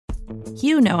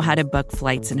You know how to book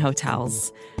flights and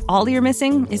hotels. All you're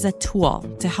missing is a tool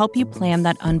to help you plan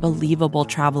that unbelievable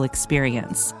travel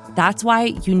experience. That's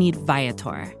why you need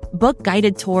Viator. Book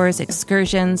guided tours,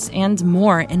 excursions, and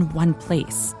more in one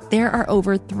place. There are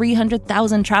over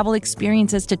 300,000 travel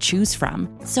experiences to choose from,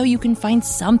 so you can find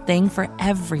something for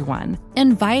everyone.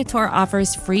 And Viator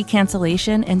offers free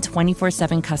cancellation and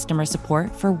 24/7 customer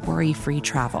support for worry-free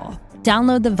travel.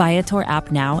 Download the Viator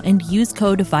app now and use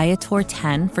code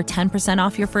Viator10 for 10%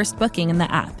 off your first booking in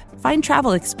the app. Find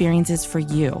travel experiences for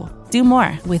you. Do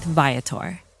more with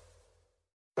Viator.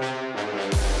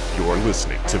 You're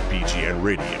listening to BGN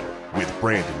Radio with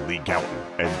Brandon Lee Gowton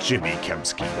and Jimmy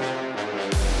Kempski.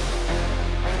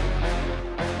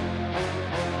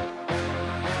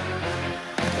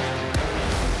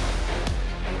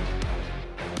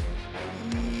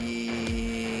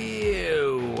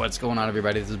 What's going on,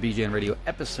 everybody? This is BGN Radio,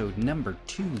 episode number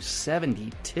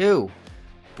 272.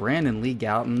 Brandon Lee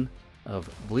Gowton of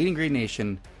Bleeding Green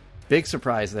Nation. Big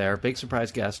surprise there. Big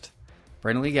surprise guest.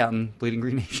 Brandon Lee Gowton, Bleeding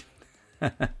Green Nation.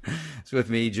 It's with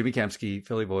me, Jimmy Kempski,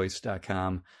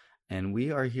 PhillyVoice.com. And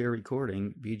we are here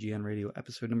recording BGN Radio,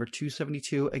 episode number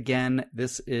 272. Again,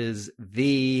 this is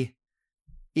the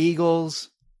Eagles'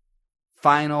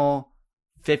 final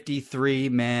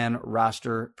 53-man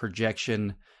roster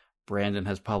projection. Brandon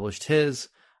has published his.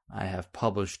 I have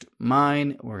published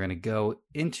mine. We're going to go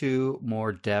into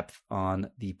more depth on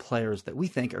the players that we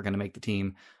think are going to make the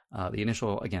team. The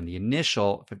initial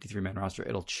 53-man roster,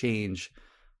 it'll change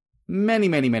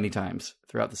many times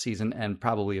throughout the season and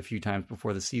probably a few times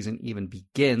before the season even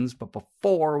begins. But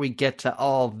before we get to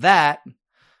all that, I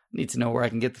need to know where I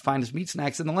can get the finest meat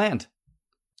snacks in the land.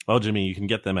 Well, Jimmy, you can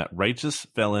get them at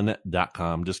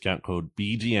righteousfelon.com. Discount code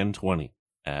BGN20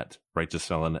 at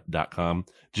righteousfelon.com.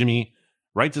 Jimmy,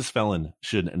 Righteous Felon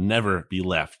should never be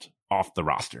left off the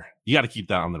roster. You got to keep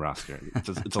that on the roster.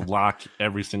 It's a lock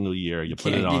every single year. You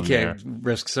put it on there. You can't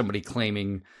risk somebody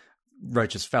claiming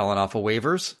Righteous Felon off of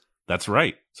waivers. That's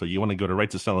right. So you want to go to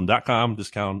righteousfelon.com,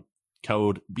 discount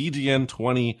code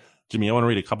BGN20. Jimmy, I want to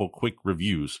read a couple quick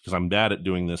reviews because I'm bad at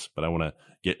doing this, but I want to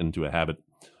get into a habit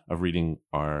of reading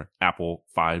our Apple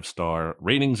 5-star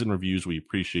ratings and reviews. We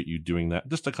appreciate you doing that.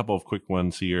 Just a couple of quick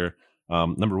ones here.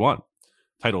 Number one,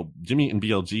 titled Jimmy and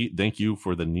BLG, thank you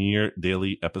for the near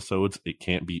daily episodes. It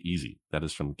can't be easy. That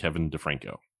is from Kevin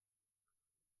DeFranco.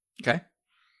 Okay.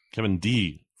 Kevin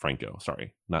D. Franco.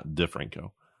 Sorry, not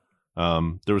DeFranco.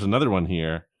 There was another one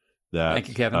here that... Thank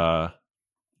you, Kevin.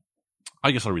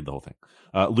 I guess I'll read the whole thing.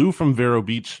 Lou from Vero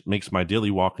Beach makes my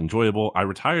daily walk enjoyable. I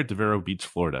retired to Vero Beach,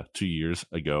 Florida 2 years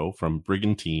ago from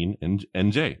Brigantine and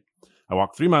NJ. I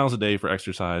walk 3 miles a day for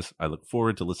exercise. I look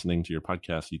forward to listening to your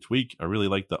podcast each week. I really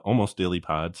like the almost daily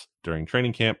pods during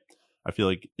training camp. I feel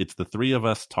like it's the three of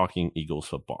us talking Eagles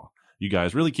football. You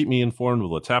guys really keep me informed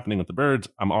with what's happening with the Birds.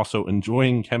 I'm also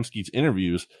enjoying Kempski's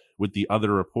interviews with the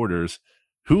other reporters.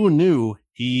 Who knew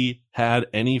he had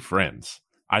any friends?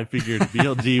 I figured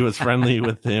BLG was friendly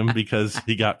with him because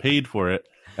he got paid for it.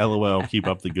 LOL, keep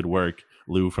up the good work.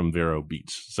 Lou from Vero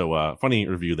Beach. So funny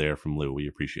review there from Lou. We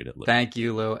appreciate it, Lou. Thank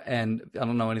you, Lou. And I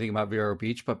don't know anything about Vero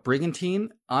Beach, but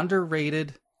Brigantine,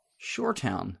 underrated shore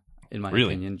town, in my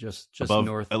opinion. Just above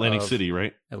north Atlantic of City,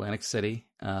 right? Atlantic City.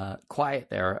 Quiet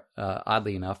there,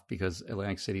 oddly enough, because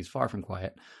Atlantic City is far from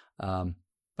quiet. But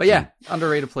yeah,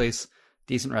 underrated place.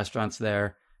 Decent restaurants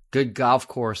there. Good golf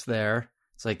course there.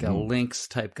 It's like a links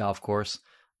type golf course.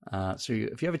 So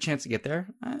if you have a chance to get there,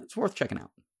 it's worth checking out.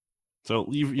 So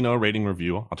leave, a rating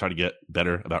review. I'll try to get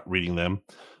better about reading them.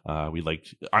 I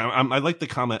like the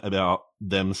comment about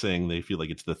them saying they feel like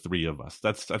it's the three of us.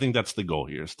 I think that's the goal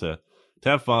here, is to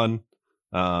have fun,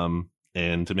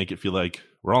 and to make it feel like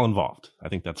we're all involved. I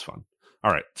think that's fun.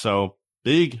 All right. So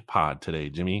big pod today,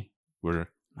 Jimmy. We're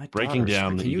breaking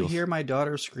down the Eagles. Can you hear my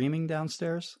daughter screaming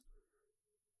downstairs?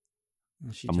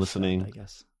 I'm listening. Slept, I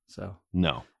guess. So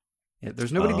no. Yeah,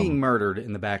 there's nobody being murdered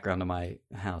in the background of my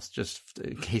house, just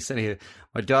in case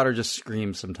my daughter just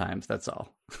screams sometimes. That's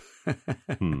all.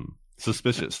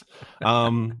 Suspicious.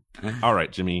 All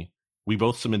right, Jimmy. We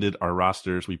both submitted our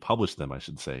rosters. We published them, I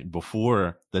should say,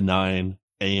 before the 9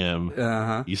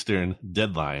 a.m. Eastern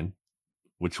deadline,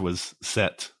 which was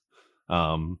set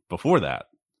before that.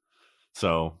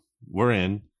 So we're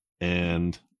in.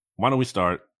 And why don't we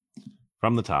start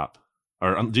from the top?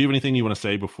 Or do you have anything you want to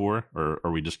say before, or are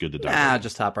we just good to dive?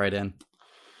 Just hop right in.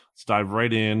 Let's dive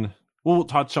right in. We'll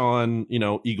touch on,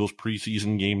 Eagles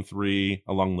preseason game 3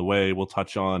 along the way. We'll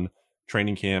touch on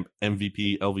training camp,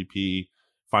 MVP, LVP,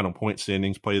 final point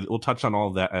standings play. We'll touch on all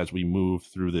of that as we move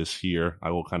through this here.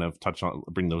 I will kind of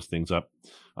bring those things up.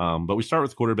 But we start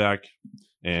with quarterback,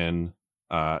 and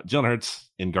Jalen Hurts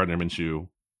and Gardner Minshew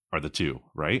are the two,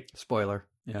 right? Spoiler.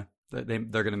 Yeah. They're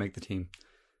going to make the team.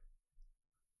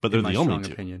 But they're the only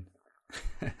two. Opinion.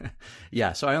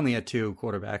 Yeah. So I only had two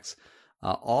quarterbacks.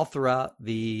 All throughout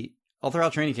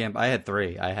training camp, I had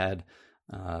three. I had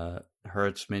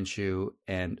Hurts, Minshew,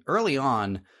 and early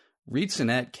on, Reed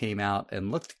Sinnett came out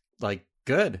and looked like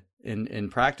good in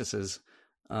practices.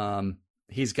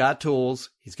 He's got tools.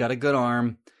 He's got a good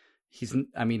arm. He's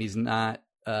not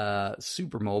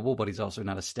super mobile, but he's also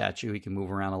not a statue. He can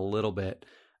move around a little bit.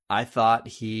 I thought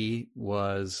he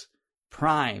was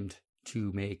primed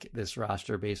to make this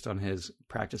roster based on his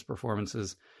practice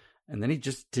performances. And then he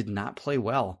just did not play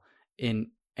well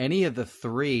in any of the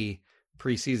three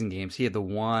preseason games. He had the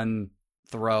one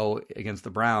throw against the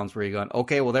Browns where you're going,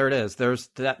 okay, well, there it is.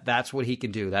 That's what he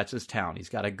can do. That's his talent. He's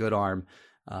got a good arm.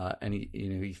 And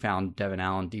he found Devin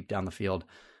Allen deep down the field.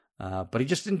 But he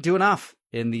just didn't do enough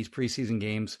in these preseason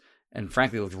games. And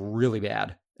frankly, looked really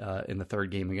bad in the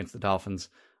third game against the Dolphins,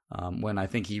 when I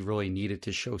think he really needed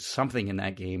to show something in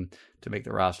that game to make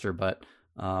the roster. But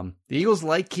the Eagles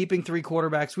like keeping three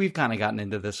quarterbacks. We've kind of gotten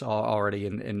into this already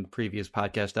in previous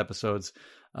podcast episodes.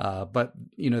 But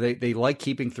they like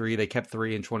keeping three. They kept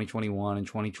three in 2021 and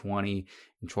 2020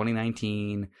 and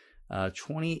 2019,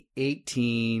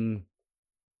 2018.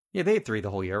 Yeah, they had three the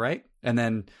whole year, right? And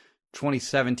then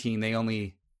 2017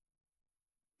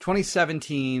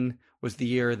 was the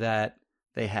year that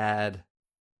they had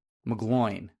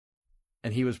McGloin,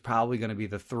 and he was probably going to be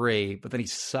the three, but then he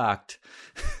sucked.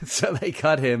 So they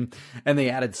cut him, and they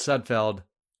added Sudfeld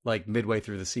like midway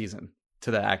through the season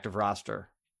to the active roster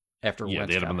after Wentz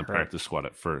they had him on the hurt. practice squad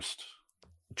at first.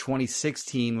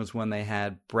 2016 was when they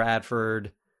had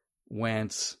Bradford,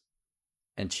 Wentz,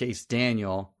 and Chase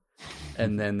Daniel,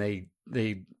 and then they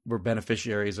were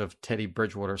beneficiaries of Teddy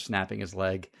Bridgewater snapping his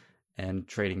leg and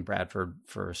trading Bradford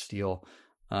for a steal.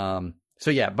 So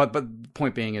yeah, but the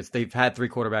point being is they've had three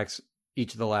quarterbacks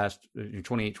each of the last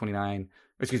 18,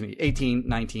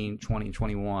 19, 20, and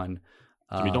 21.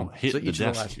 Don't hit the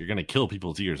desk. You're going to kill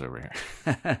people's ears over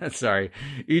here. Sorry.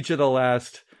 Each of the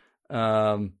last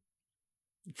 4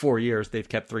 years, they've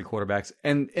kept three quarterbacks.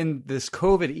 And in this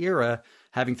COVID era,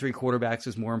 having three quarterbacks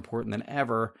is more important than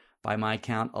ever. By my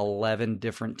count, 11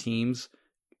 different teams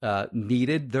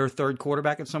needed their third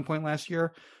quarterback at some point last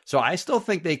year. So I still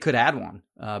think they could add one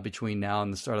between now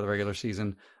and the start of the regular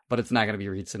season, but it's not going to be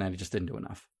Reed Sinnett. He just didn't do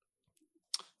enough.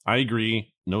 I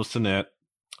agree. No Sinnett,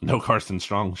 no Carson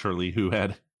Strong, surely, who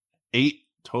had 8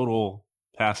 total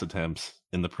pass attempts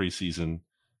in the preseason.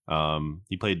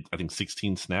 He played, I think,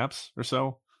 16 snaps or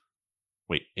so.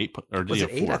 Wait, 8? Or did he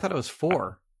have 8? 4? I thought it was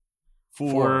 4.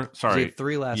 4. Sorry, he had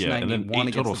 3 last night and 1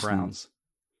 against the Browns.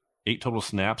 8 total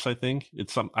snaps, I think.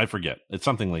 I forget. It's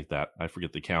something like that. I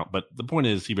forget the count. But the point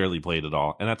is, he barely played at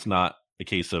all, and that's not a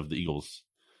case of the Eagles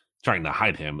trying to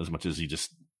hide him as much as he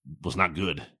just was not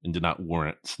good and did not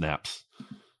warrant snaps.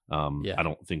 I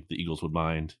don't think the Eagles would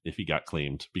mind if he got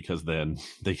claimed, because then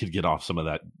they could get off some of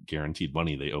that guaranteed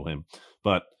money they owe him.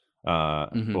 But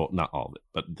well, not all of it,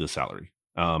 but the salary.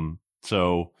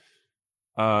 So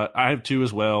I have 2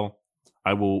 as well.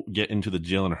 I will get into the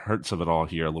Jalen Hurts of it all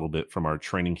here a little bit from our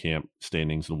training camp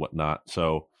standings and whatnot.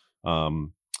 So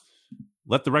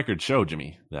let the record show,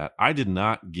 Jimmy, that I did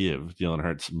not give Jalen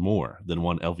Hurts more than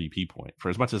 1 LVP point. For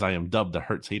as much as I am dubbed a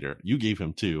Hurts hater, you gave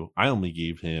him 2. I only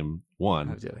gave him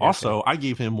 1. Also, I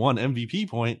gave him 1 MVP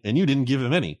point, and you didn't give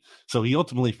him any. So he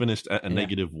ultimately finished at a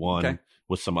 -1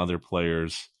 with some other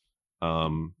players.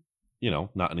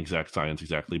 Not an exact science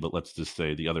exactly, but let's just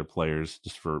say the other players,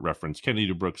 just for reference: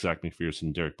 Kennedy DeBrooks, Zach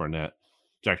McPherson, Derek Barnett,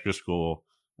 Jack Driscoll,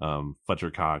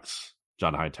 Fletcher Cox,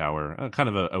 John Hightower. Kind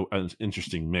of an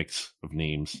interesting mix of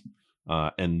names.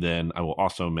 And then I will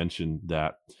also mention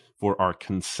that for our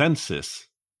consensus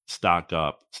stock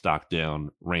up, stock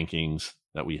down rankings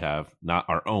that we have, not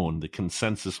our own, the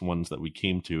consensus ones that we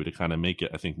came to kind of make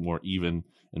it, I think, more even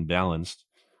and balanced.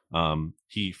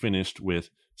 He finished with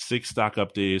 6 stock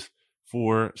up days,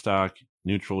 4 stock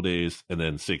neutral days, and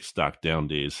then 6 stock down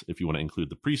days. If you want to include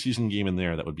the preseason game in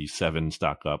there, that would be 7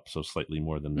 stock up, so slightly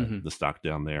more than the stock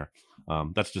down there.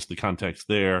 That's just the context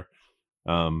there.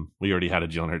 We already had a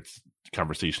Jalen Hurts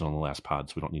conversation on the last pod,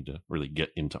 so we don't need to really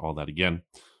get into all that again.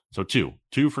 So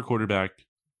 2 for quarterback.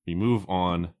 We move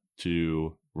on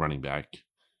to running back,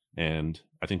 and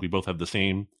I think we both have the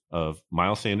same of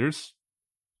Miles Sanders,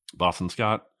 Boston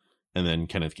Scott, and then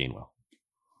Kenneth Gainwell.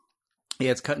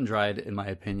 Yeah, it's cut and dried, in my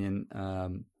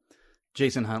opinion.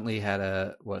 Jason Huntley had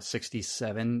a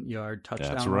 67-yard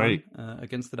touchdown run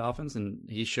against the Dolphins, and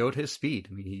he showed his speed.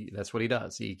 I mean, that's what he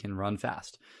does. He can run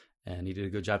fast, and he did a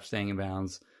good job staying in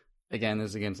bounds. again,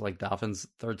 is against like Dolphins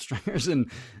third stringers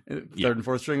and third and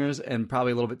fourth stringers, and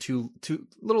probably a little bit too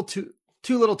little too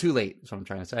late. Is what I'm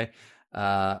trying to say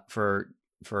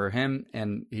for him.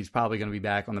 And he's probably going to be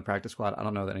back on the practice squad. I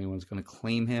don't know that anyone's going to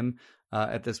claim him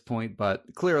at this point, but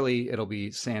clearly it'll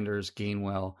be Sanders,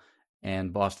 Gainwell,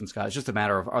 and Boston Scott. It's just a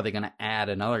matter of, are they going to add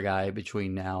another guy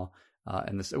between now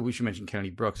and this? We should mention Kennedy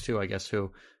Brooks too, I guess,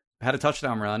 who had a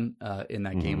touchdown run in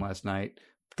that game last night.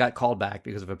 Got called back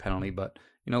because of a penalty, but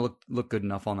looked good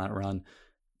enough on that run.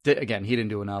 Again, he didn't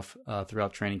do enough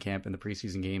throughout training camp and the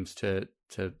preseason games to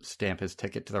stamp his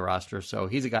ticket to the roster. So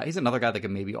he's another guy that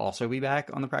could maybe also be back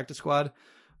on the practice squad.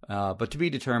 But to be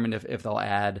determined if they'll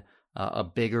add a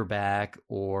bigger back,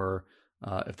 or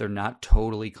if they're not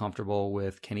totally comfortable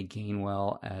with Kenny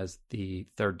Gainwell as the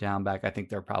third down back. I think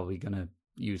they're probably going to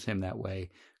use him that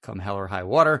way come hell or high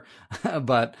water.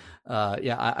 But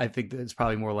I think that it's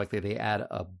probably more likely they add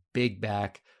a big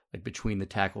back, like between the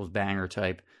tackles banger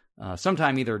type,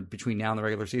 sometime either between now and the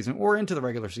regular season or into the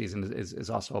regular season is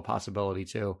also a possibility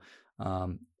too.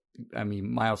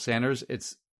 Miles Sanders,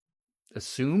 it's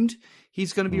assumed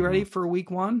he's going to be ready for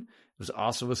week 1. It was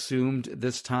also assumed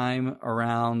this time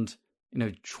around,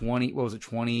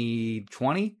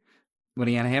 2020 when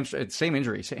he had a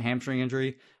hamstring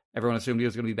injury. Everyone assumed he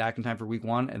was going to be back in time for week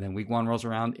 1, and then week 1 rolls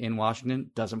around in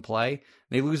Washington, doesn't play.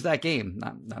 They lose that game,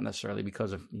 not necessarily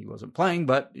because he wasn't playing,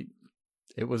 but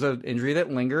it was an injury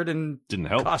that lingered and didn't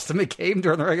help, cost them a game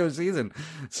during the regular season.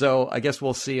 So I guess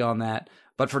we'll see on that.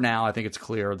 But for now, I think it's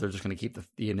clear they're just going to keep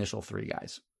the initial 3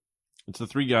 guys. It's the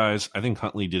 3 guys. I think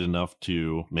Huntley did enough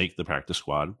to make the practice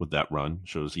squad with that run.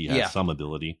 Shows he has some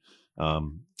ability.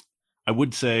 I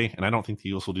would say, and I don't think the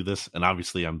Eagles will do this, and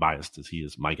obviously I'm biased as he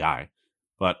is my guy,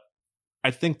 but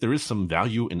I think there is some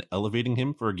value in elevating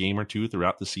him for a game or 2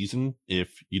 throughout the season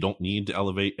if you don't need to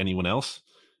elevate anyone else.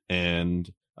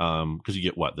 And because you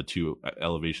get the 2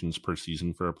 elevations per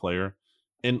season for a player.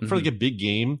 And for like a big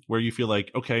game where you feel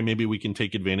like, okay, maybe we can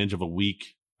take advantage of a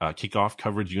weak kickoff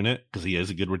coverage unit because he is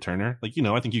a good returner.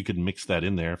 I think you could mix that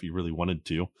in there if you really wanted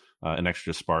to, an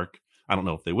extra spark. I don't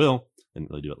know if they will. Didn't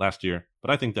really do it last year,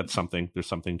 but I think that's something. There's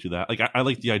something to that. Like I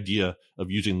like the idea of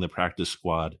using the practice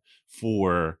squad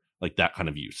for like that kind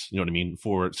of use. You know what I mean?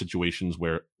 For situations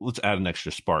where let's add an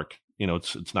extra spark.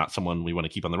 It's not someone we want to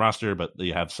keep on the roster, but they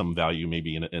have some value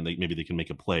maybe in it, and maybe they can make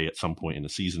a play at some point in the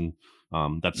season.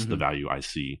 That's the value I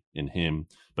see in him.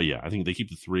 But yeah, I think they keep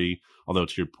the 3. Although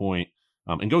to your point,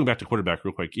 and going back to quarterback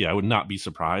real quick, I would not be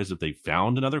surprised if they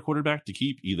found another quarterback to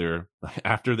keep either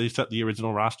after they set the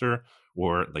original roster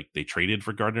or like they traded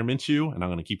for Gardner Minshew. And I'm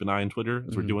going to keep an eye on Twitter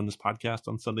as we're doing this podcast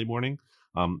on Sunday morning.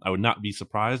 I would not be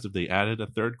surprised if they added a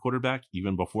third quarterback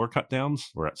even before cutdowns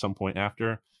or at some point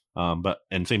after.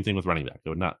 And same thing with running back. I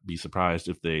would not be surprised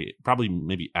if they probably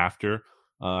maybe after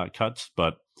cuts,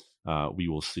 but we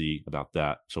will see about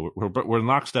that. So we're in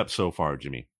lockstep so far,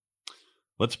 Jimmy.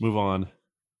 Let's move on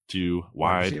to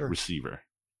wide receiver.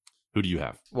 Who do you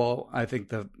have? Well, I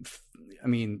think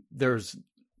there's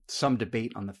some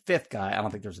debate on the 5th guy. I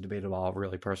don't think there's a debate at all,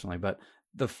 really, personally, but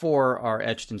the 4 are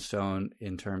etched in stone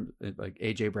in terms like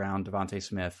AJ Brown, Devontae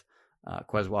Smith,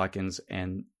 Quez Watkins,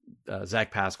 and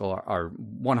Zach Pascal are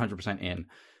 100% in.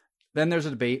 Then there's a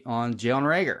debate on Jalen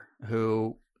Reagor,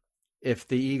 who, if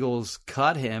the Eagles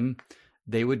cut him,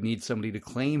 they would need somebody to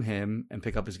claim him and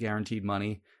pick up his guaranteed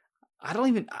money.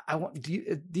 Do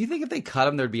you think if they cut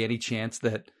him, there'd be any chance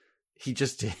that he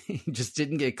just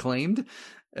didn't get claimed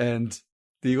and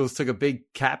the Eagles took a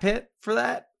big cap hit for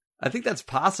that? I think that's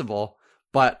possible,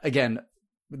 but again,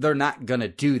 they're not going to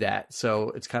do that.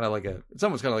 So it's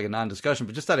almost kind of like a non-discussion,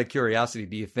 but just out of curiosity,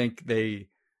 do you think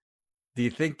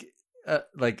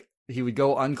like he would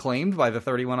go unclaimed by the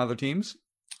 31 other teams?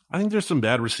 I think there's some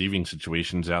bad receiving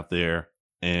situations out there.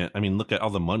 And look at all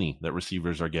the money that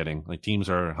receivers are getting. Like teams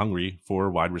are hungry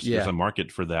for wide receivers, a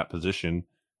market for that position.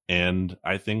 And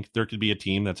I think there could be a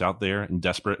team that's out there and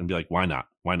desperate and be like, why not?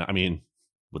 Why not?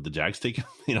 Would the Jags take,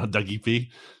 Dougie P,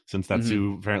 since that's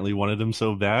who apparently wanted him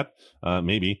so bad?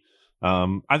 Maybe.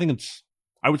 I think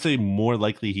I would say more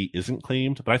likely he isn't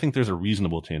claimed, but I think there's a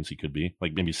reasonable chance he could be.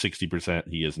 Like maybe 60%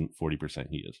 he isn't, 40%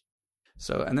 he is.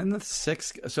 So, and then the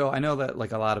 6th. So I know that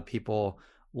like a lot of people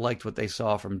liked what they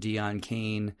saw from Deion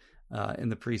Kane in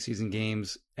the preseason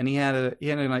games, and he had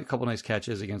a couple nice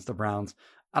catches against the Browns.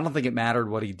 I don't think it mattered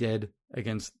what he did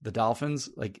against the Dolphins.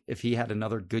 Like if he had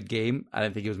another good game, I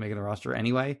didn't think he was making the roster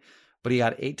anyway. But he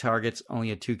got 8 targets, only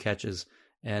had 2 catches,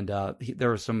 and there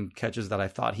were some catches that I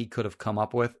thought he could have come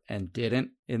up with and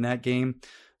didn't in that game.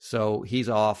 So he's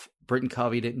off. Britton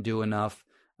Covey didn't do enough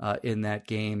in that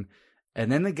game, and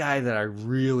then the guy that I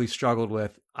really struggled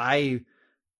with, I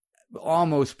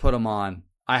almost put him on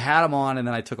I had him on and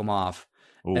then I took him off.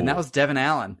 Ooh. And that was Devin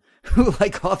Allen, who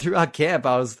like all throughout camp,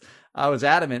 I was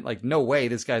adamant, like, no way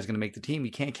this guy's going to make the team.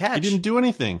 He can't catch. He didn't do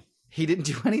anything. He didn't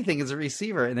do anything as a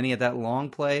receiver. And then he had that long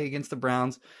play against the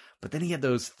Browns. But then he had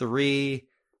those 3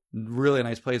 really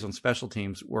nice plays on special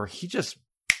teams where he just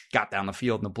got down the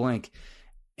field in a blink.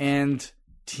 And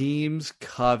teams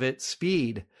covet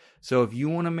speed. So if you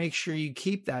want to make sure you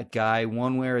keep that guy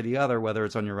one way or the other, whether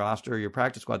it's on your roster or your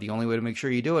practice squad, the only way to make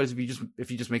sure you do it is if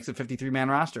he just makes a 53-man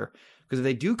roster. Because if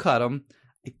they do cut him,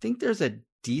 I think there's a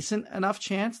decent enough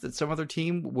chance that some other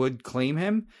team would claim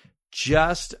him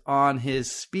just on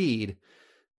his speed.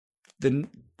 The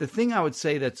thing I would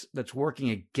say that's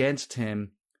working against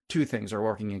him, 2 things are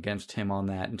working against him on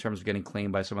that in terms of getting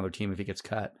claimed by some other team if he gets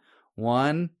cut.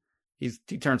 One, he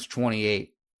turns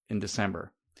 28 in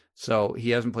December. So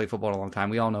he hasn't played football in a long time.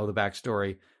 We all know the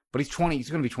backstory, but he's 20. He's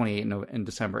going to be 28 in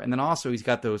December. And then also he's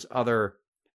got those other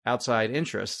outside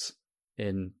interests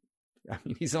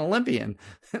he's an Olympian.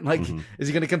 Like, is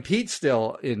he going to compete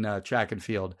still in track and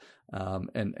field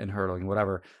and hurdling,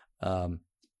 whatever?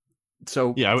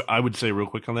 So yeah, I would say real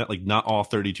quick on that, like not all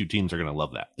 32 teams are going to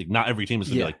love that. Like not every team is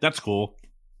going to be like, that's cool.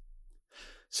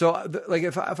 So like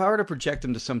if I were to project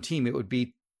him to some team, it would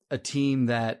be a team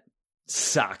that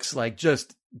sucks. Like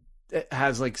just it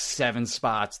has like 7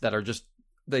 spots that are just,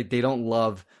 they don't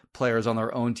love players on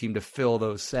their own team to fill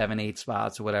those 7-8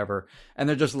 spots or whatever. And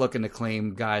they're just looking to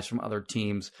claim guys from other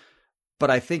teams.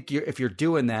 But I think if you're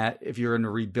doing that, if you're in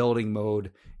a rebuilding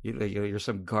mode, you're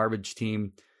some garbage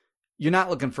team, you're not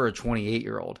looking for a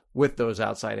 28-year-old with those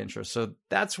outside interests. So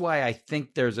that's why I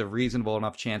think there's a reasonable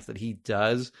enough chance that he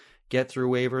does get through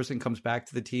waivers and comes back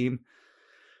to the team.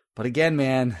 But again,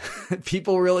 man,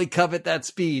 people really covet that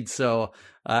speed. So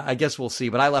I guess we'll see.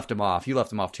 But I left him off. You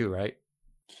left him off too, right?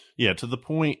 Yeah, to the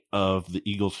point of the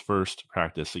Eagles' first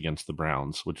practice against the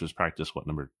Browns, which was practice,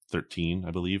 number 13,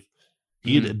 I believe.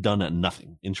 He had done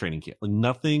nothing in training camp. Like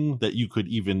nothing that you could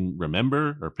even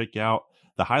remember or pick out.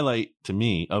 The highlight to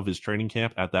me of his training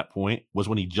camp at that point was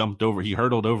when he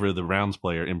hurdled over the Browns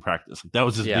player in practice. Like, that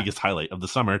was his biggest highlight of the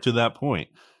summer to that point,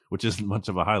 which isn't much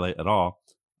of a highlight at all.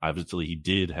 Obviously, he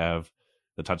did have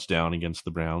the touchdown against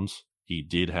the Browns. He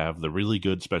did have the really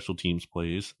good special teams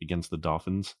plays against the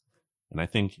Dolphins. And I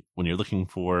think when you're looking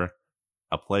for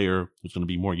a player who's going to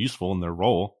be more useful in their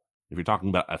role, if you're talking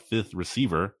about a 5th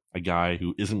receiver, a guy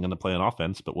who isn't going to play on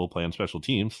offense but will play on special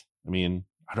teams, I mean,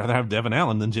 I'd rather have Devin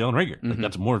Allen than Jalen Reagor. Like,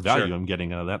 that's more value I'm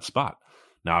getting out of that spot.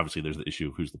 Now, obviously, there's the issue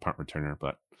of who's the punt returner,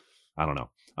 but I don't know.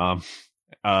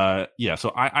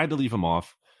 So I had to leave him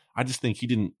off. I just think he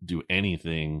didn't do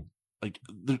anything. Like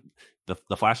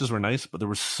the flashes were nice, but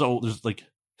there's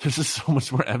just so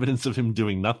much more evidence of him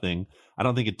doing nothing. I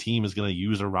don't think a team is going to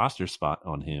use a roster spot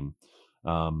on him.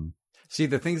 See,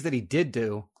 the things that he did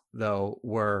do, though,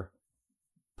 were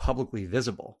publicly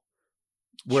visible.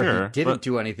 Where he didn't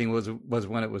do anything was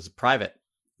when it was private.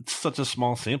 It's such a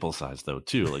small sample size, though,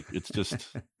 too. Like, it's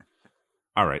just...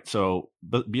 All right, so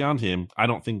but beyond him,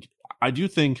 I do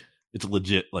think it's a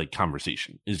legit like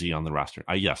conversation. Is he on the roster?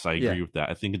 I agree with that.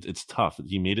 I think it's tough.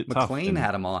 He made it tough. McLean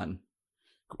had him on.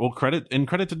 Well, credit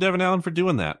to Devin Allen for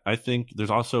doing that. I think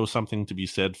there's also something to be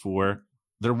said for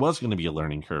there was going to be a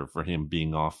learning curve for him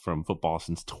being off from football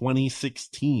since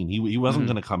 2016. He wasn't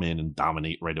going to come in and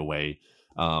dominate right away,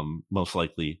 most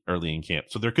likely early in camp.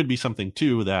 So there could be something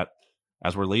too that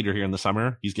as we're later here in the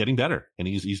summer, he's getting better and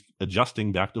he's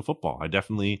adjusting back to football.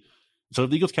 So if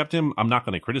the Eagles kept him, I'm not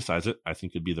going to criticize it. I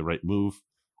think it'd be the right move.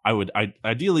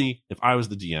 Ideally, if I was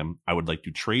the GM, I would like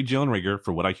to trade Jalen Reagor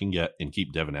for what I can get and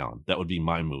keep Devin Allen. That would be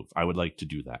my move. I would like to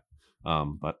do that.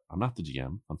 But I'm not the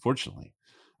GM, unfortunately.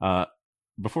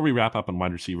 Before we wrap up on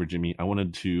wide receiver, Jimmy, I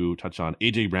wanted to touch on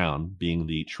A.J. Brown being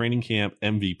the training camp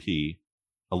MVP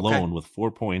alone with 4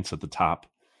 points at the top.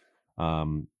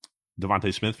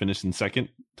 Devontae Smith finished in second,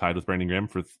 tied with Brandon Graham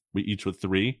each with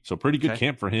 3. So pretty good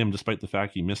camp for him, despite the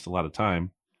fact he missed a lot of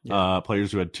time. Yeah.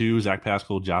 Players who had 2, Zach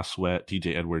Pascal, Josh Sweat,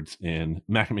 TJ Edwards, and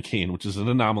Mac McCain, which is an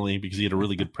anomaly because he had a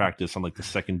really good practice on like the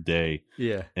second day.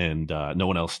 Yeah. And no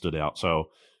one else stood out. So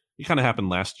it kind of happened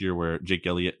last year where Jake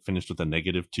Elliott finished with a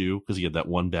 -2 because he had that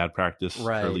one bad practice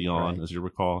early on, as you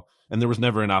recall. And there was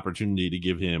never an opportunity to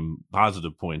give him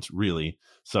positive points, really.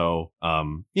 So,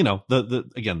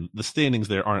 the standings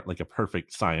there aren't like a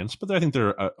perfect science, but I think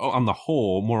they're on the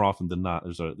whole, more often than not,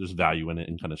 there's value in it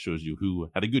and kind of shows you who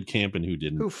had a good camp and who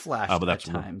didn't. Who flashed at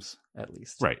times, at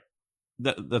least. Right.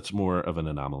 That's more of an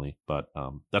anomaly, but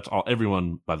that's all.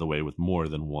 Everyone, by the way, with more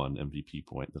than one MVP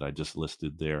point that I just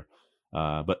listed there.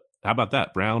 But how about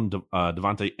that? Brown,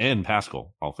 Devontae, and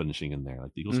Pascal all finishing in there.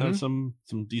 Like the Eagles have some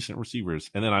decent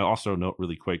receivers. And then I also note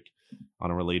really quick,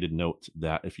 on a related note,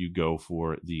 that if you go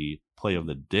for the play of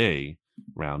the day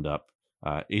roundup,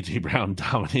 AJ Brown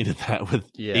dominated that with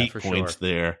 8 points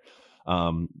there.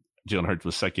 Jalen Hurts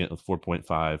was second with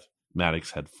 4.5.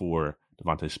 Maddox had 4.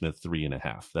 Devontae Smith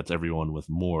 3.5. That's everyone with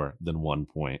more than 1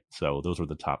 point. So those were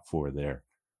the top 4 there.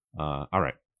 All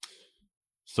right.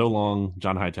 So long,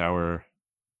 John Hightower,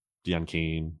 Deion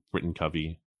Kane, Britton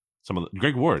Covey,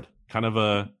 Greg Ward, kind of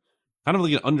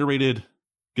like an underrated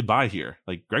goodbye here.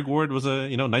 Like, Greg Ward was a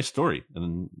nice story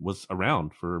and was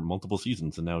around for multiple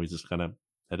seasons, and now he's just kind of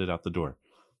headed out the door.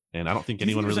 And I don't think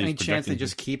anyone really. Any chance they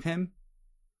just keep him?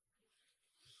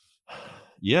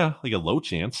 Yeah, like a low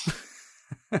chance.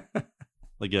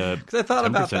 Like a, because I thought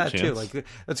about that chance. too. Like,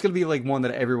 that's going to be like one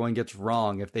that everyone gets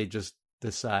wrong if they just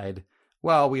decide,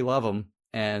 well, we love him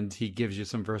and he gives you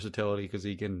some versatility because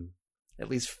he can at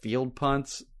least field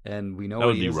punts, and we know that what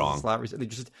would he be is. wrong.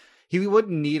 He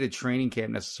wouldn't need a training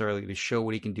camp necessarily to show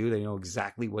what he can do. They know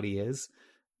exactly what he is.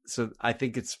 So I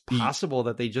think it's possible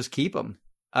that they just keep him.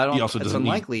 It's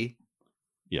unlikely.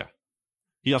 Yeah.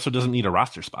 He also doesn't need a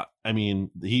roster spot. I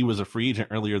mean, he was a free agent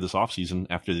earlier this offseason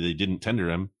after they didn't tender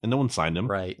him, and no one signed him.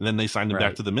 Right. And then they signed him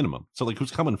back to the minimum. So, like,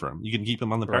 who's coming for him? You can keep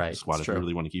him on the practice squad if true. you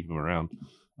really want to keep him around.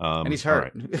 And he's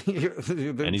hurt. Right.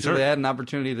 And he's hurt. They had an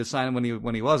opportunity to sign him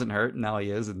when he wasn't hurt, and now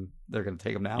he is, and they're going to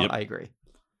take him now. Yep. I agree.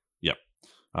 Yep.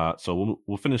 So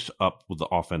we'll finish up with the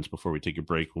offense before we take a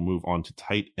break. We'll move on to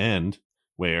tight end,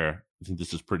 where I think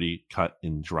this is pretty cut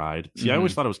and dried. See, I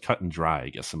always thought it was cut and dry, I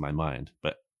guess, in my mind,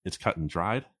 but it's cut and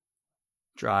dried.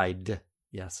 Dried.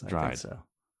 Yes, I think so.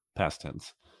 Past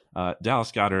tense.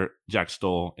 Dallas Goedert, Jack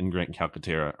Stoll, and Grant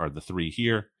Calcaterra are the 3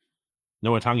 here.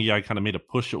 Noah Tongiai kind of made a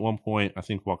push at one point, I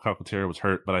think, while Calcaterra was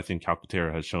hurt, but I think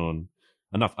Calcaterra has shown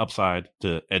enough upside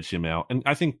to edge him out. And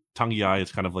I think Tongiai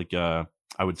is kind of like I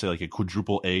would say like a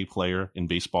quadruple A player in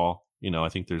baseball. I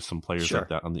think there's some players like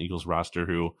that on the Eagles roster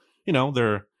who,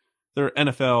 they're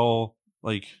NFL,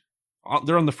 like,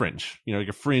 they're on the fringe, like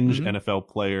a fringe NFL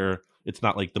player. It's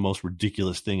not like the most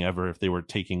ridiculous thing ever if they were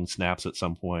taking snaps at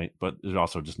some point, but it's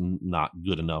also just not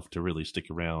good enough to really stick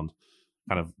around,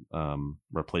 kind of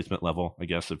replacement level, I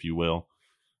guess, if you will.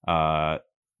 Goddard's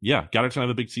going to have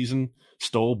a big season.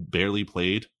 Stoll barely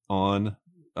played on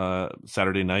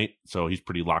Saturday night, so he's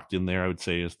pretty locked in there, I would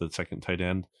say, as the second tight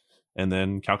end. And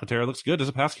then Calcaterra looks good as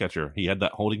a pass catcher. He had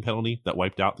that holding penalty that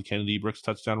wiped out the Kennedy Brooks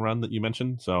touchdown run that you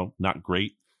mentioned, so not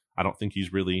great. I don't think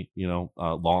he's really,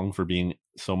 long for being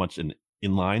so much an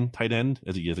inline tight end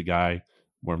as he is a guy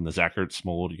more from the Zach Ertz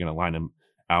mold. You're going to line him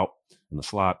out in the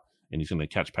slot, and he's going to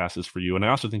catch passes for you. And I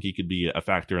also think he could be a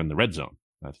factor in the red zone.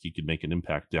 I think he could make an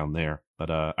impact down there. But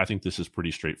I think this is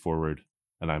pretty straightforward,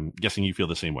 and I'm guessing you feel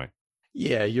the same way.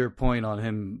 Yeah, your point on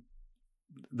him,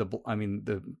 the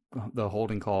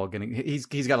holding call,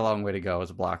 he's got a long way to go as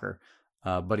a blocker,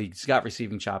 but he's got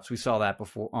receiving chops. We saw that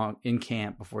before in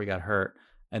camp before he got hurt.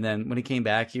 And then when he came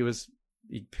back, he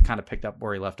kind of picked up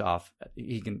where he left off.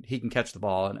 He can catch the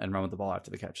ball and run with the ball after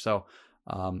the catch. So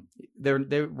they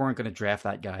weren't going to draft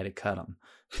that guy to cut him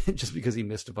just because he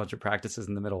missed a bunch of practices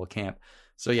in the middle of camp.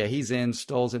 So yeah, he's in.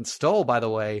 Stoll's in. Stoll, by the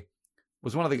way,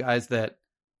 was one of the guys that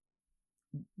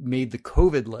made the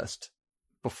COVID list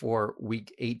before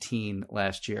week 18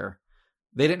 last year.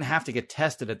 They didn't have to get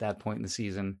tested at that point in the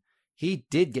season. He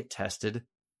did get tested,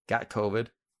 got COVID,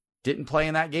 didn't play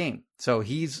in that game. So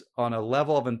he's on a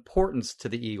level of importance to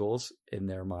the Eagles in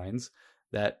their minds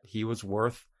that he was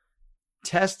worth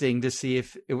testing to see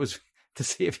if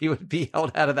he would be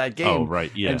held out of that game. Oh,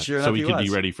 right. Yeah. And sure so enough, he could be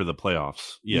ready for the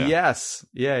playoffs. Yeah. Yes.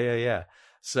 Yeah.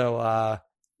 So,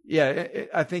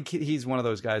 I think he's one of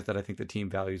those guys that I think the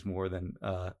team values more than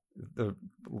the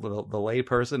lay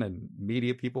person and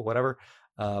media people, whatever.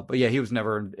 But yeah, he was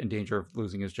never in danger of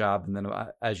losing his job. And then,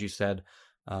 as you said,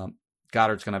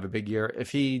 Goddard's going to have a big year.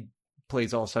 If he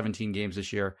plays all 17 games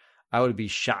this year, I would be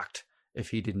shocked if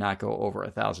he did not go over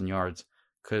 1,000 yards,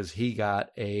 because he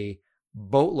got a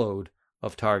boatload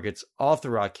of targets all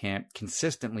throughout camp,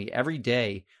 consistently every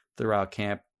day throughout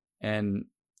camp. And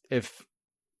if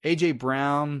AJ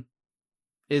Brown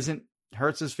isn't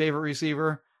Hurts' favorite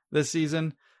receiver this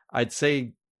season, I'd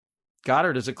say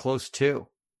Goddard is a close 2,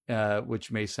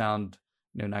 which may sound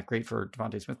not great for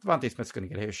Devontae Smith. Devontae Smith's going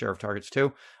to get his share of targets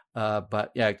too.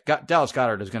 But yeah, Dallas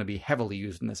Goedert is going to be heavily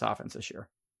used in this offense this year.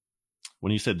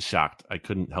 When you said shocked, I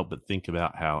couldn't help but think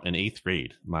about how in 8th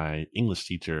grade, my English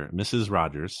teacher, Mrs.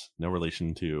 Rogers, no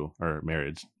relation to or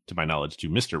marriage, to my knowledge, to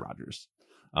Mr. Rogers.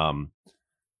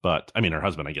 But I mean, her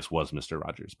husband, I guess, was Mr.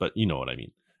 Rogers, but you know what I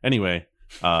mean. Anyway,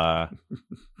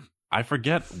 I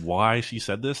forget why she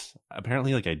said this.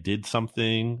 Apparently, like I did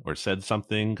something or said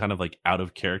something kind of like out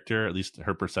of character, at least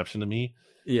her perception of me.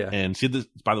 Yeah. And she had this,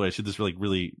 by the way, she had this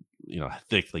really,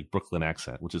 thick, like Brooklyn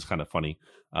accent, which is kind of funny.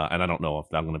 And I don't know if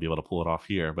I'm going to be able to pull it off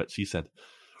here, but she said,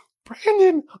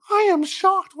 "Brandon, I am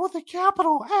shocked with a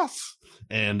capital S."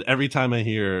 And every time I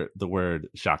hear the word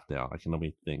shocked now, I can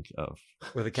only think of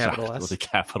with a capital S. With a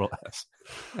capital S.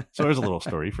 So there's a little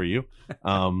story for you.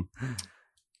 I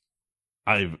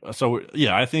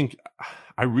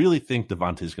really think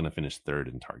Devontae is going to finish third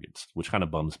in targets, which kind of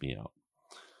bums me out.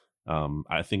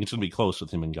 I think it's going to be close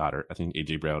with him and Goddard. I think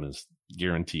AJ Brown is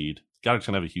guaranteed. Goddard's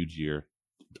going to have a huge year.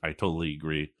 I totally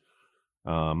agree.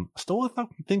 Stoll, I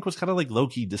think, was kind of like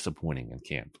low-key disappointing in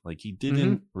camp. Like he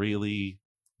didn't really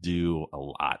do a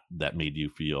lot that made you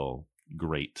feel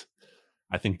great.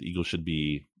 I think the Eagles should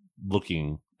be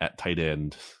looking at tight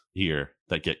end here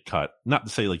that get cut. Not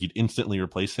to say like you'd instantly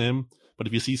replace him, but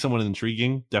if you see someone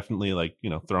intriguing, definitely like,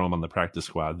 throw him on the practice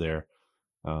squad there.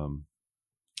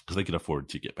 Because they could afford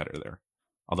to get better there.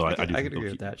 Although I could agree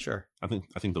with that. Sure. I think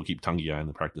they'll keep Tungia in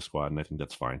the practice squad, and I think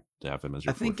that's fine to have him as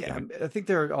your. I think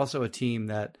they're also a team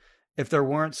that if there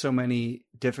weren't so many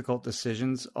difficult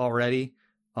decisions already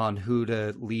on who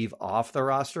to leave off the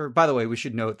roster. By the way, we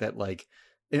should note that like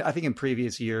I think in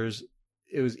previous years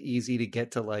it was easy to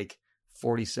get to like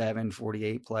 47,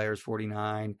 48 players,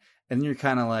 49, and then you're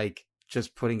kind of like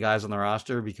just putting guys on the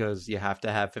roster because you have to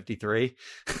have 53.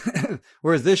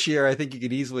 Whereas this year, I think you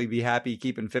could easily be happy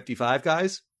keeping 55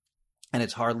 guys, and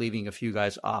it's hard leaving a few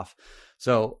guys off.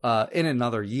 So in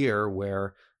another year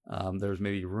where there's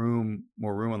maybe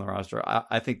more room on the roster,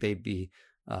 I think they'd be.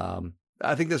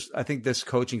 I think this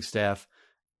coaching staff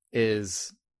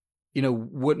is,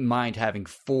 wouldn't mind having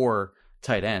 4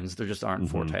 tight ends. There just aren't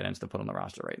 4 tight ends to put on the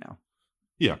roster right now.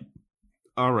 Yeah.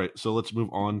 All right, so let's move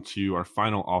on to our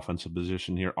final offensive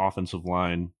position here, offensive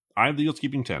line. I have the Eagles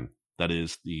keeping 10. That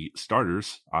is the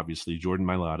starters, obviously, Jordan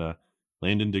Mailata,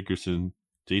 Landon Dickerson,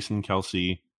 Jason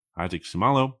Kelce, Isaac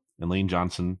Sumalo, and Lane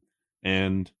Johnson.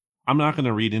 And I'm not going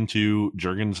to read into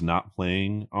Juergens not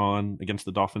playing against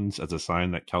the Dolphins as a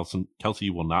sign that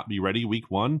Kelce will not be ready week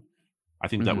 1. I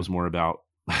think that was more about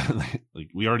like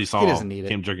we already saw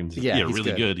Cam Juergens. Yeah,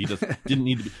 really good. He just didn't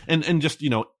need to be. And just,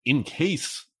 in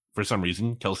case for some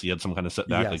reason Kelce had some kind of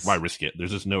setback, like why risk it?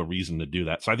 There's just no reason to do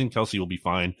that. So I think Kelce will be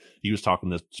fine. He was talking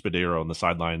to Spadero on the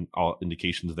sideline. All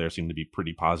indications there seem to be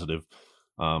pretty positive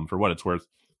for what it's worth.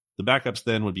 The backups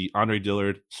then would be Andre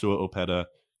Dillard, Sua Opeta,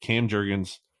 Cam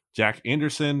Juergens, Jack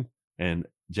Anderson, and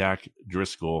Jack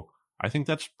Driscoll. I think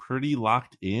that's pretty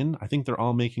locked in. I think they're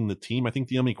all making the team. I think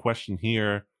the only question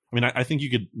here, I think you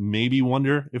could maybe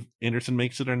wonder if Anderson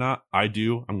makes it or not. I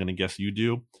do. I'm going to guess you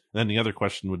do. And then the other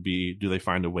question would be, do they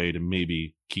find a way to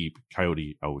maybe keep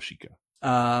Coyote Awosika?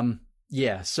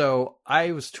 Yeah. So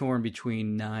I was torn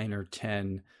between 9 or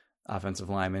 10 offensive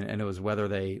linemen, and it was whether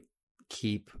they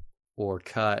keep or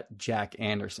cut Jack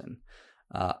Anderson.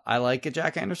 I like a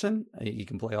Jack Anderson. He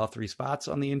can play all 3 spots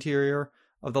on the interior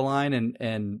of the line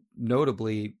and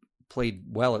notably played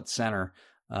well at center,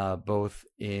 both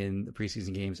in the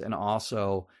preseason games and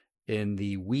also in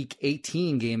the Week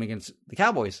 18 game against the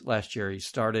Cowboys last year. He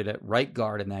started at right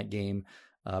guard in that game.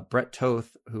 Brett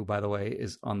Toth, who, by the way,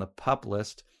 is on the PUP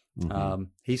list,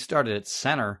 he started at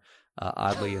center,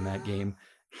 oddly, in that game.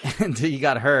 And he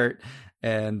got hurt.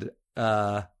 And,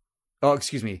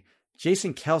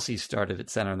 Jason Kelce started at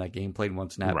center in that game, played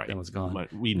one snap, and was gone.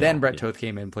 Then Brett Toth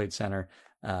came in, played center,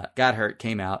 got hurt,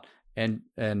 came out. And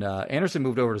Anderson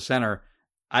moved over to center.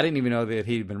 I didn't even know that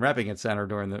he'd been repping at center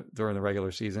during the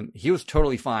regular season. He was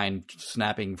totally fine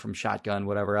snapping from shotgun,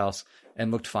 whatever else,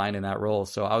 and looked fine in that role.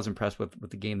 So I was impressed with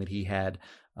the game that he had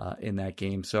in that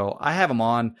game. So I have him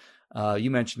on.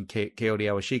 You mentioned Coyote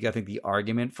Awosika. I think the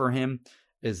argument for him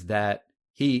is that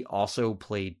he also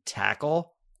played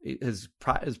tackle. His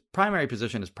primary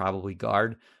position is probably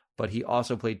guard, but he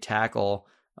also played tackle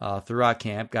throughout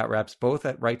camp, got reps both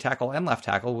at right tackle and left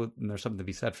tackle, and there's something to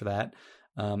be said for that.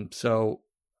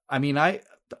 I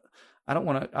don't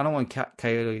want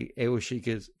Coyote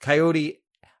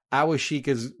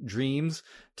Awosika's dreams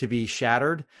to be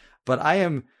shattered, but I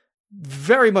am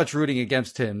very much rooting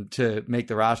against him to make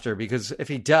the roster, because if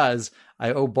he does,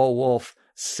 I owe Bo Wolf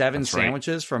 7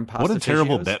 sandwiches from Pasta What a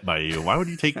terrible bet by you. Why would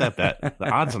you take that bet? The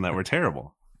odds on that were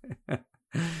terrible.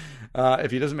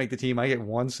 If he doesn't make the team, I get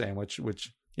 1 sandwich,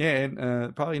 which,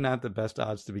 probably not the best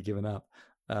odds to be given up.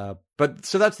 But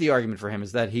so that's the argument for him,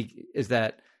 is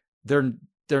that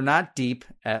they're not deep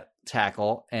at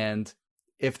tackle, and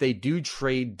if they do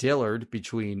trade Dillard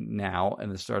between now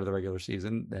and the start of the regular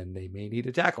season, then they may need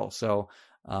a tackle. So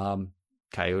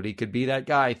Coyote could be that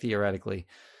guy theoretically.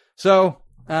 So,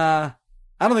 I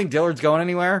don't think Dillard's going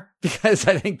anywhere because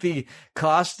I think the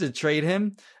cost to trade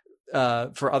him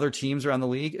for other teams around the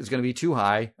league is going to be too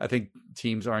high. I think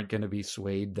teams aren't going to be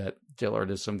swayed that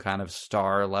Dillard is some kind of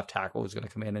star left tackle who's going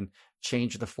to come in and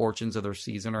change the fortunes of their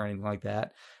season or anything like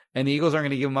that. And the Eagles aren't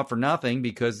going to give him up for nothing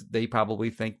because they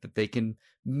probably think that they can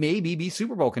maybe be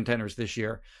Super Bowl contenders this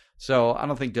year. So I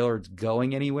don't think Dillard's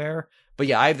going anywhere. But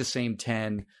yeah, I have the same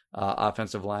 10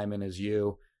 offensive linemen as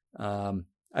you.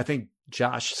 I think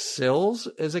Josh Sills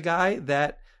is a guy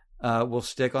that will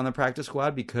stick on the practice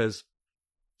squad because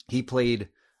he played,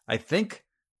 I think,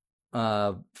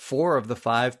 4 of the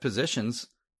 5 positions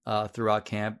throughout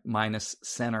camp minus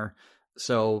center.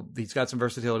 So he's got some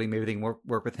versatility. Maybe they can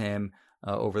work with him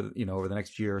over the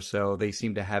next year or so. They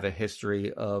seem to have a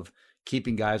history of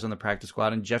keeping guys on the practice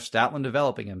squad and Jeff Stoutland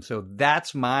developing him. So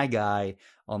that's my guy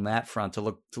on that front to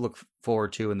look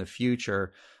forward to in the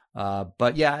future.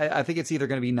 But yeah, I think it's either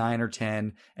going to be 9 or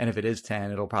 10. And if it is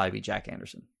 10, it'll probably be Jack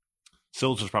Anderson.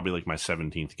 Sills was probably like my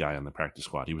 17th guy on the practice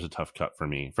squad. He was a tough cut for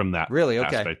me from that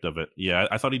aspect of it. Yeah,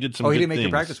 I thought he did some good he didn't make things.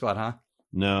 your practice squad, huh?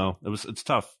 No, it's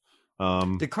tough.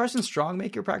 Did Carson Strong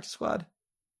make your practice squad?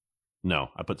 No,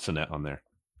 I put Sinet on there.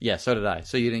 Yeah, so did I.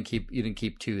 So you didn't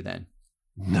keep 2 then?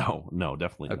 No,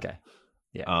 definitely not. Okay.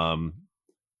 Yeah.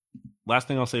 Last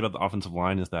thing I'll say about the offensive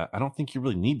line is that I don't think you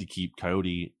really need to keep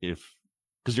Coyote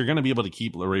because you're going to be able to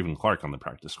keep Raven Clark on the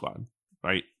practice squad,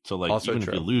 right? So like also even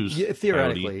true. if you lose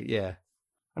theoretically, Coyote, yeah.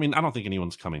 I mean, I don't think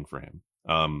anyone's coming for him.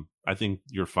 I think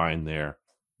you're fine there.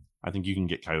 I think you can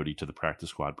get Coyote to the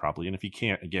practice squad probably. And if you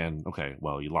can't, again, okay,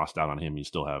 well, you lost out on him. You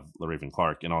still have Raven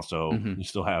Clark, and also you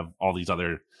still have all these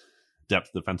other depth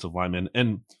defensive linemen.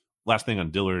 And last thing on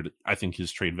Dillard, I think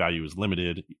his trade value is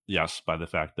limited, yes, by the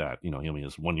fact that, he only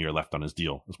has 1 year left on his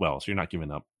deal as well. So you're not giving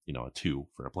up, a 2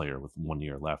 for a player with 1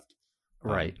 year left.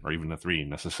 Right. Or even a 3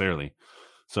 necessarily.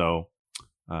 So,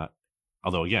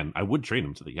 although again, I would trade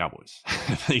him to the Cowboys.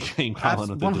 They came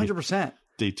 100%.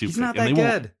 Day 2 He's pick. not that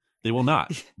good. They will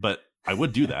not, but I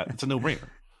would do that. It's a no-brainer.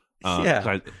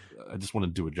 Yeah. I just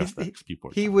wanted to address that because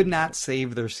people. He would not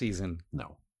save their season.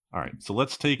 No. All right. So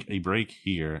let's take a break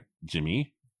here,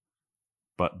 Jimmy.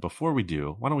 But before we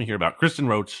do, why don't we hear about Kristen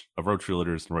Roach of Roach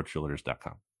Realtors and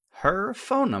RoachRealtors.com. Her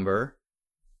phone number,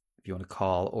 if you want to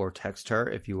call or text her,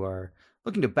 if you are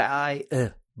looking to buy,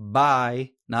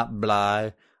 not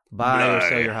buy or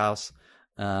sell your house,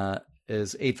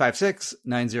 is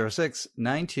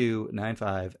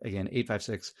 856-906-9295. Again,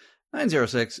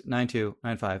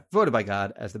 856-906-9295. Voted by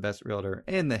God as the best realtor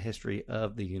in the history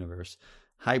of the universe.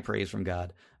 High praise from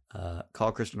God.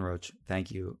 Call Kristen Roach.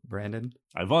 Thank you, Brandon.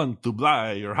 I want to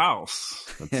buy your house.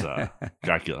 That's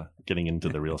Dracula getting into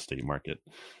the real estate market.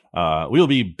 We'll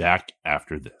be back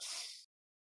after this.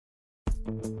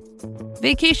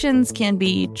 Vacations can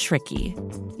be tricky.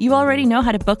 You already know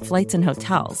how to book flights and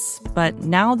hotels, but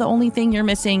now the only thing you're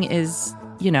missing is,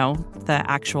 the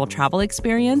actual travel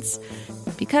experience.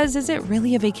 Because is it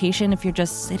really a vacation if you're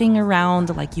just sitting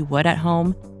around like you would at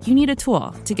home? You need a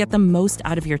tool to get the most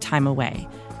out of your time away.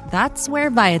 That's where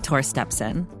Viator steps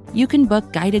in. You can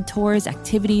book guided tours,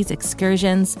 activities,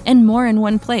 excursions, and more in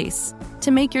one place to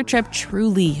make your trip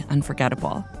truly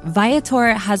unforgettable.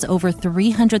 Viator has over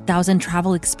 300,000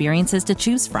 travel experiences to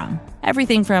choose from.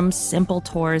 Everything from simple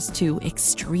tours to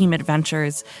extreme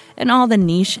adventures and all the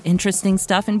niche, interesting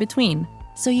stuff in between.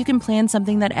 So you can plan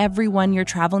something that everyone you're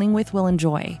traveling with will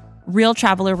enjoy. Real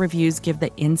traveler reviews give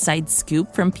the inside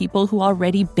scoop from people who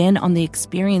already been on the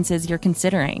experiences you're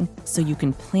considering, so you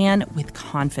can plan with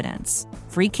confidence.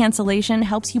 Free cancellation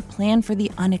helps you plan for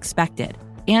the unexpected.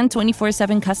 And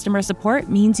 24/7 customer support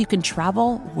means you can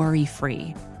travel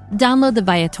worry-free. Download the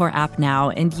Viator app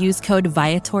now and use code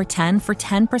Viator10 for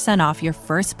 10% off your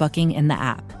first booking in the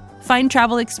app. Find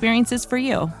travel experiences for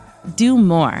you. Do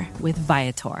more with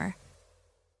Viator.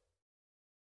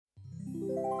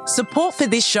 Support for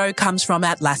this show comes from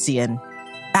Atlassian.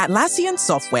 Atlassian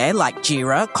software like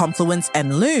Jira, Confluence,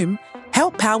 and Loom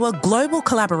help power global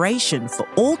collaboration for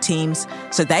all teams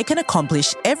so they can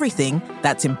accomplish everything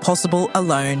that's impossible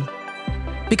alone.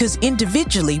 Because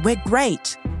individually we're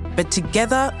great, but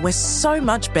together we're so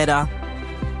much better.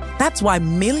 That's why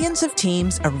millions of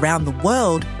teams around the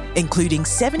world, including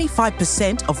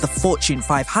 75% of the Fortune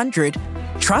 500,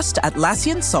 trust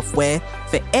Atlassian software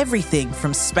for everything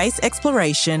from space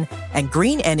exploration and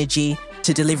green energy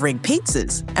to delivering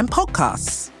pizzas and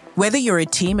podcasts. Whether you're a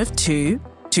team of 2,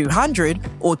 200,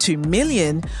 or 2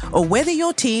 million, or whether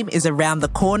your team is around the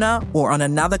corner or on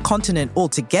another continent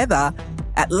altogether,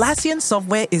 Atlassian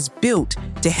software is built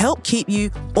to help keep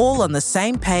you all on the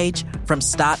same page from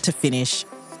start to finish.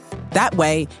 That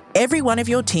way, every one of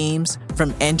your teams,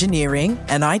 from engineering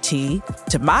and IT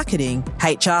to marketing,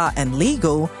 HR, and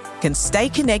legal can stay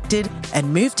connected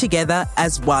and move together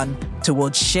as one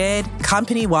towards shared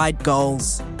company-wide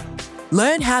goals.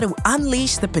 Learn how to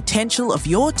unleash the potential of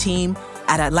your team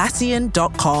at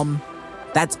Atlassian.com.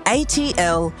 That's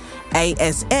ATLASSIAN.com.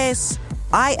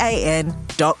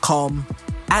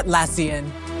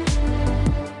 Atlassian.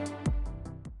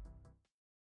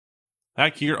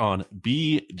 Back here on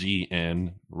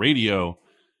BGN Radio,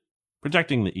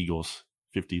 projecting the Eagles'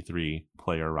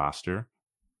 53-player roster.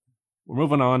 We're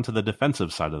moving on to the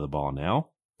defensive side of the ball now.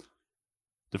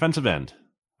 Defensive end.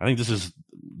 I think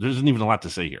there isn't even a lot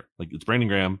to say here. Like, it's Brandon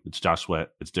Graham, it's Josh Sweat,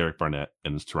 it's Derek Barnett,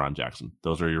 and it's Teron Jackson.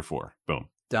 Those are your four. Boom.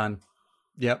 Done.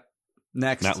 Yep.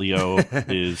 Next. Matt Leo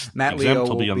is Matt exempt.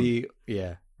 Leo will be,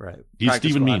 yeah, right. He's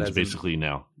Practice Steven squad Means, basically,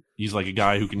 now. He's like a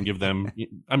guy who can give them,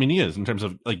 I mean, he is, in terms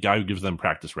of like guy who gives them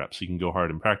practice reps. He can go hard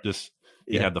in practice.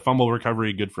 He had the fumble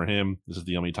recovery, good for him. This is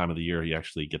the only time of the year he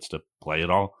actually gets to play at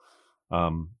all.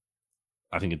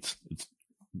 I think it's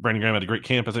Brandon Graham had a great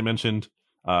camp, as I mentioned.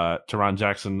 Teron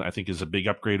Jackson, I think, is a big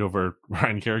upgrade over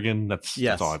Ryan Kerrigan. That's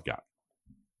all I've got.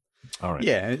 All right.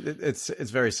 Yeah, it's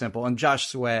very simple. And Josh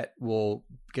Sweat will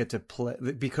get to play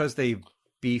because they've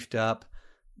beefed up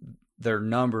their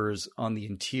numbers on the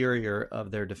interior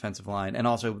of their defensive line. And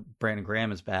also Brandon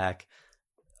Graham is back.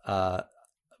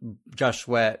 Josh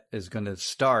Sweat is going to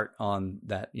start on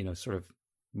that, sort of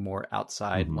more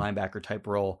outside linebacker type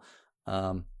role.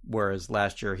 Whereas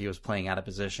last year he was playing out of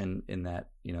position in that,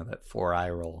 that 4-eye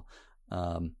role.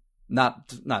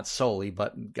 Not solely,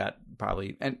 but got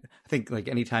probably, and I think like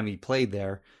anytime he played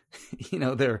there,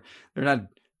 they're not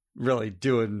really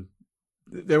doing,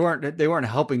 they weren't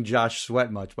helping Josh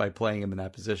Sweat much by playing him in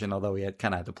that position, although he had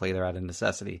kind of had to play there out of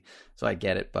necessity. So I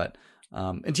get it, but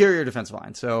interior defensive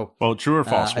line. So, well, true or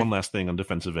false? One last thing on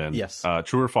defensive end. Yes.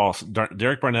 True or false?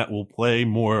 Derek Barnett will play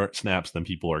more snaps than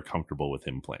people are comfortable with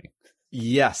him playing.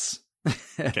 Yes.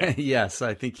 Okay. Yes,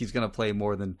 I think he's going to play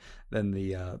more than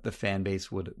the fan base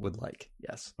would like.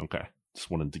 Yes. Okay. Just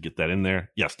wanted to get that in there.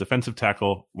 Yes, defensive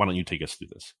tackle. Why don't you take us through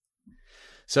this?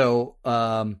 So,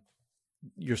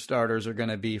 your starters are going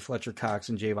to be Fletcher Cox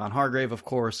and Javon Hargrave, of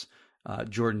course.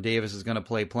 Jordan Davis is going to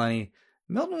play plenty.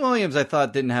 Milton Williams, I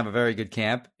thought, didn't have a very good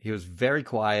camp. He was very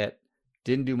quiet,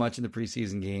 didn't do much in the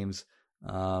preseason games.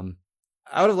 I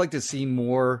would have liked to see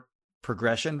more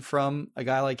progression from a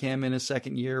guy like him in his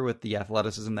second year with the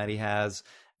athleticism that he has.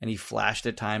 And he flashed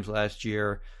at times last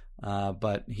year,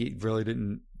 but he really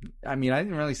didn't. I mean, I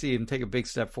didn't really see him take a big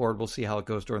step forward. We'll see how it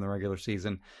goes during the regular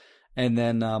season. And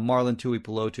then Marlon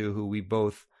Tuipulotu, who we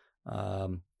both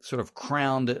sort of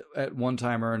crowned at one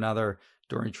time or another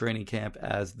during training camp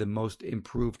as the most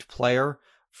improved player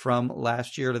from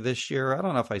last year to this year. I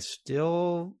don't know if I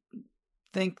still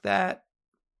think that.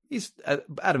 He's at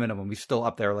a minimum, he's still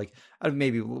up there. Like, I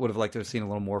maybe would have liked to have seen a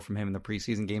little more from him in the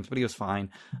preseason games, but he was fine.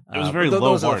 It was a very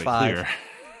low bar to clear.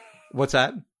 What's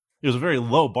that? It was a very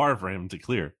low bar for him to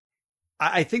clear.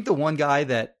 I think the one guy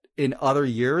that in other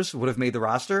years would have made the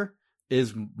roster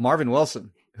is Marvin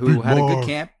Wilson, who had a good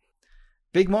camp.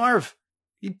 Big Marv.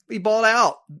 He balled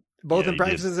out both in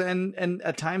practices and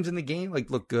at times in the game,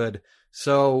 like, looked good.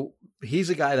 So he's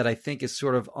a guy that I think is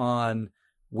sort of on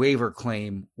waiver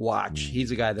claim watch. He's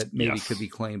a guy that maybe could be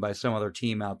claimed by some other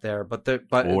team out there. But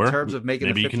in terms of making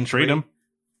maybe you can trade him.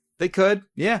 They could.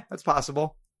 Yeah, that's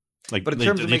possible. Like, but in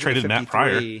terms of they traded Matt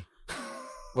Pryor.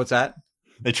 What's that?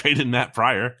 They traded Matt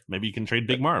Pryor. Maybe you can trade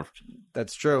Big Marv.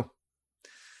 That's true.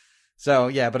 So,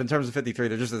 yeah, but in terms of 53,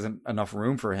 there just isn't enough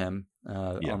room for him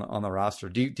on the roster.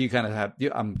 Do you kind of have,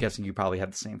 I'm guessing you probably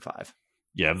have the same five.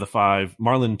 Yeah, the five.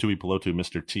 Marlon Tuipulotu,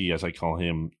 Mr. T, as I call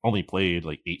him, only played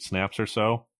like 8 snaps or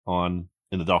so in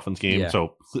the Dolphins game. Yeah.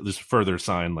 So this further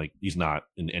sign, like, he's not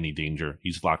in any danger.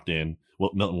 He's locked in.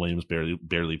 Well, Milton Williams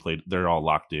barely played. They're all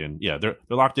locked in. Yeah, they're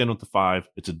locked in with the 5.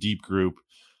 It's a deep group.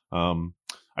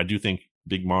 I do think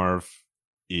Big Marv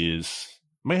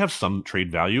may have some trade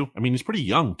value. I mean, he's pretty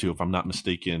young too, if I'm not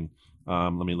mistaken.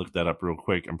 Let me look that up real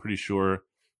quick. I'm pretty sure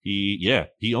he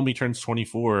only turns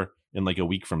 24 in like a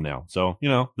week from now. So,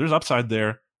 there's upside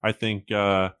there. I think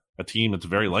a team that's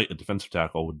very light at defensive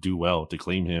tackle would do well to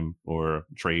claim him or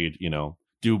trade,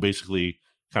 do basically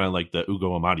kind of like the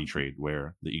Ugo Amadi trade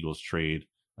where the Eagles trade.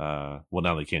 Well,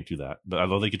 now they can't do that, but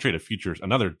although they could trade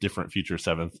another different future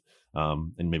 7th,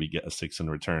 and maybe get a 6th in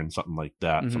return, something like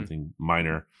that, something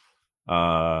minor.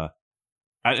 And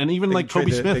even like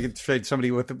Kobe Smith, they could trade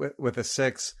somebody with a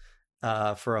 6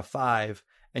 for a 5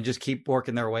 and just keep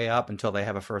working their way up until they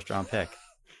have a first-round pick.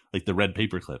 Like the red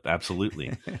paperclip,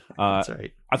 absolutely. That's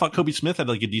right. I thought Kobe Smith had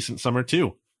like a decent summer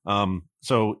too.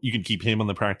 So you can keep him on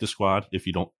the practice squad if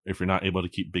you're not able to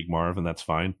keep Big Marv, and that's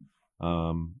fine.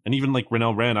 And even like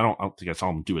Renell Wren, I don't think I saw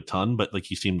him do a ton, but like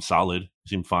he seemed solid, he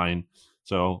seemed fine.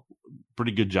 So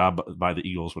pretty good job by the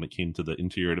Eagles when it came to the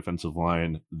interior defensive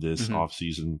line this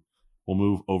offseason. We'll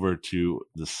move over to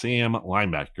the Sam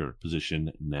linebacker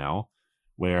position now,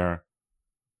 where,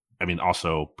 I mean,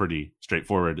 also pretty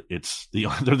straightforward. They're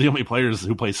the only players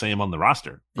who play Sam on the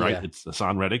roster, right? Yeah. It's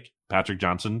Hassan Reddick, Patrick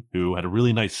Johnson, who had a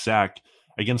really nice sack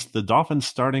against the Dolphins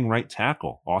starting right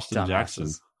tackle, Austin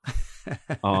Jackson,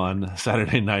 on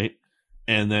Saturday night.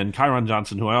 And then Kyron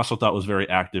Johnson, who I also thought was very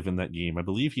active in that game. I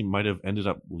believe he might have ended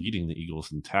up leading the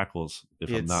Eagles in tackles, if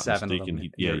I'm not mistaken.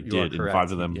 He did. And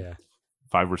 5 of them,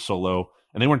 5 were solo.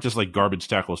 And they weren't just like garbage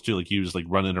tackles too. Like he was like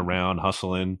running around,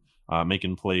 hustling,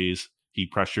 making plays. He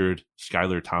pressured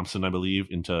Skylar Thompson, I believe,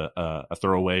 into a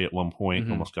throwaway at one point.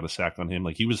 Almost got a sack on him.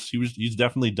 Like he's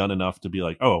definitely done enough to be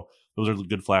like, oh, those are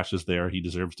good flashes there. He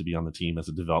deserves to be on the team as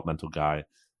a developmental guy.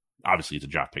 Obviously, it's a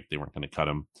draft pick. They weren't going to cut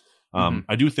him.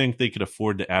 I do think they could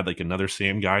afford to add like another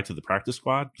Sam guy to the practice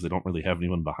squad because they don't really have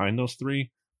anyone behind those 3.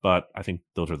 But I think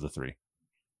those are the 3.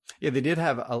 Yeah, they did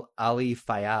have Ali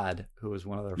Fayyad, who was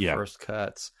one of their first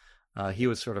cuts. He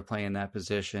was sort of playing that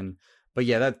position. But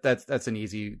yeah, that's an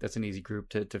easy group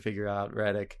to figure out.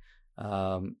 Reddick,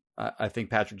 I think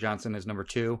Patrick Johnson is number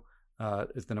 2,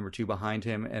 is the number 2 behind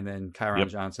him, and then Kyron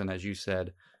Johnson, as you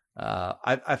said.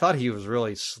 I thought he was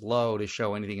really slow to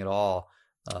show anything at all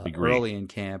early in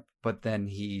camp, but then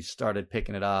he started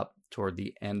picking it up toward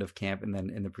the end of camp, and then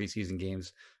in the preseason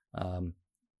games,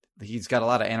 he's got a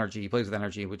lot of energy. He plays with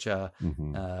energy, which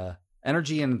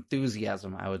energy and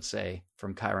enthusiasm, I would say,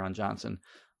 from Kyron Johnson.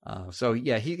 So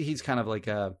yeah, he's kind of like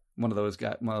one of those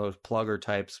plugger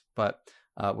types, but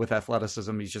with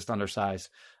athleticism, he's just undersized.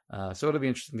 So it'll be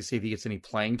interesting to see if he gets any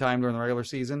playing time during the regular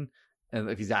season and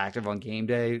if he's active on game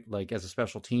day, like as a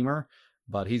special teamer.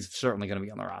 But he's certainly going to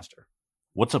be on the roster.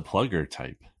 What's a plugger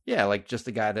type? Yeah, like just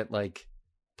a guy that like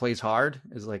plays hard,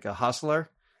 is like a hustler.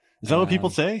 Is that what people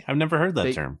say? I've never heard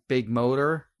that term. Big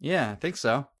motor. Yeah, I think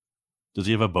so. Does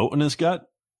he have a boat in his gut?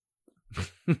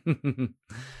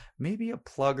 Maybe a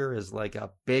plugger is like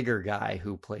a bigger guy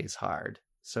who plays hard.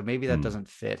 So maybe that doesn't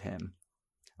fit him.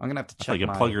 I'm going to have to check. Like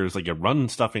a plugger is like a run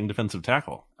stuffing defensive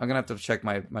tackle. I'm going to have to check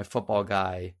my football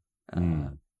guy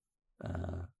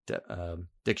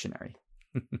dictionary.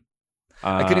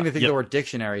 I couldn't even think of the word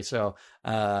dictionary. So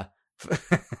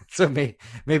so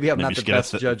maybe I'm not the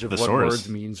best judge of what words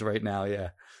means right now. Yeah.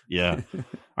 Yeah.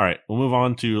 All right. We'll move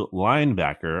on to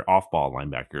linebacker, off-ball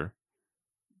linebacker.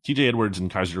 TJ Edwards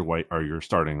and Kaiser White are your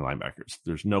starting linebackers.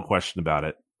 There's no question about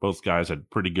it. Both guys had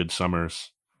pretty good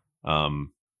summers.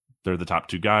 They're the top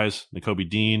 2 guys. Nakobe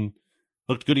Dean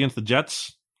looked good against the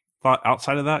Jets. Thought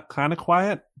outside of that, kind of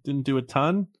quiet. Didn't do a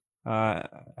ton.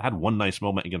 Had one nice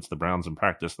moment against the Browns in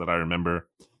practice that I remember.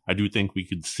 I do think we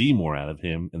could see more out of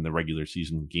him in the regular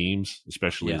season games,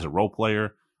 especially as a role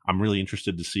player. I'm really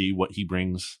interested to see what he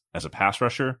brings as a pass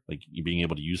rusher, like being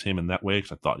able to use him in that way,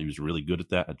 because I thought he was really good at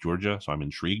that at Georgia, so I'm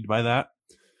intrigued by that.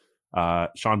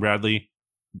 Sean Bradley,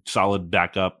 solid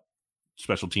backup,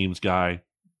 special teams guy,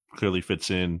 clearly fits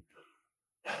in.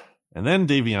 And then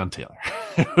Davion Taylor,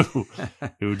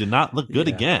 who did not look good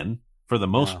again for the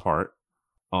most part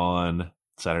on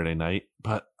Saturday night,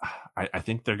 but I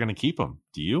think they're going to keep him.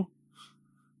 Do you?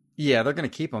 Yeah, they're going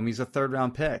to keep him. He's a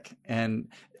 3rd-round pick. And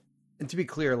to be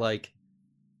clear, like,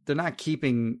 they're not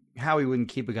keeping – Howie wouldn't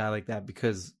keep a guy like that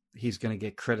because he's going to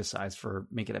get criticized for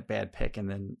making a bad pick and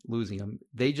then losing him.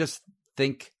 They just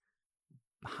think,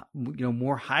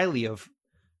 more highly of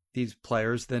these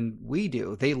players than we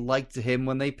do. They liked him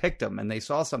when they picked him, and they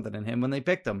saw something in him when they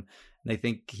picked him. And they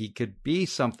think he could be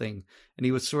something. And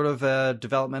he was sort of a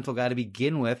developmental guy to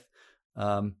begin with.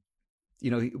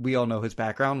 We all know his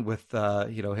background with,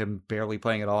 him barely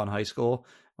playing at all in high school.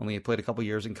 Only played a couple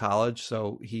years in college.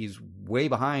 So he's way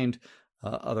behind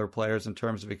other players in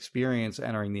terms of experience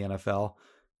entering the NFL.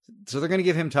 So they're going to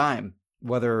give him time,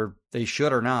 whether they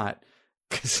should or not,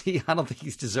 because I don't think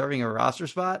he's deserving a roster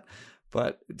spot.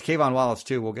 But Kayvon Wallace,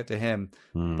 too, we'll get to him.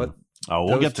 But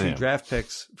we'll get to two him. Draft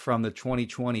picks from the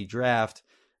 2020 draft,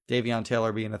 Davion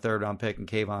Taylor being a 3rd-round pick and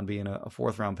Kayvon being a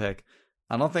 4th-round pick,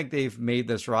 I don't think they've made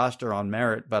this roster on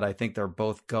merit, but I think they're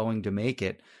both going to make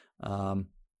it.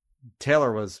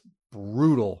 Taylor was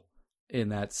brutal in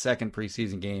that second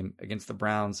preseason game against the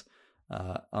Browns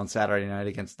on Saturday night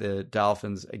against the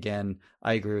Dolphins. Again,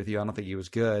 I agree with you. I don't think he was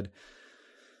good.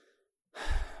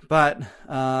 But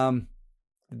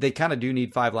they kind of do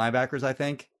need 5 linebackers, I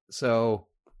think. So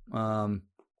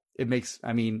it makes,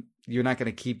 you're not going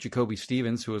to keep Jacoby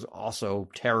Stevens, who was also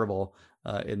terrible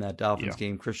in that Dolphins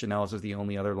game. Christian Ellis is the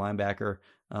only other linebacker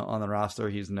on the roster.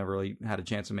 He's never really had a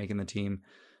chance of making the team.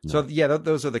 No. So, yeah,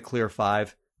 those are the clear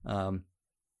 5.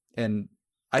 And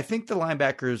I think the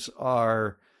linebackers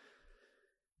are...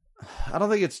 I don't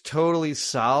think it's totally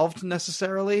solved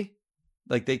necessarily.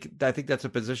 Like I think that's a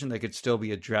position that could still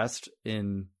be addressed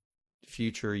in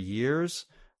future years,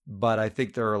 but I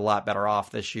think they're a lot better off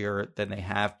this year than they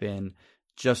have been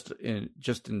just in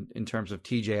terms of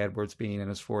TJ Edwards being in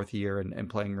his 4th year and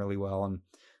playing really well and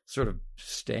sort of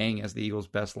staying as the Eagles'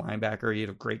 best linebacker. He had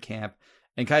a great camp,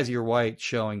 and Kyzir White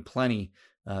showing plenty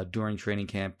during training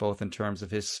camp, both in terms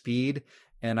of his speed,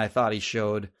 and I thought he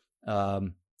showed,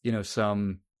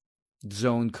 some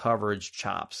zone coverage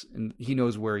chops, and he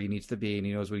knows where he needs to be and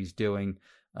he knows what he's doing,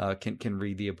 can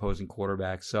read the opposing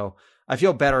quarterback. So I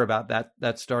feel better about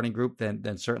that starting group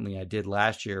than certainly I did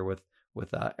last year with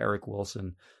Eric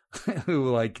Wilson,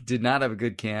 who did not have a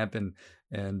good camp and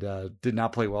did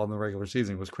not play well in the regular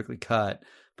season, was quickly cut.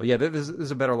 But yeah, this is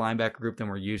a better linebacker group than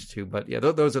we're used to. But yeah,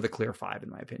 those are the clear 5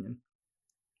 in my opinion.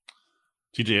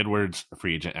 TJ Edwards, a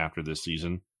free agent after this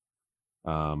season.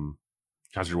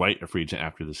 Kyzir White, a free agent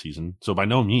after the season. So by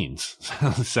no means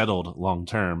settled long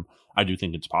term. I do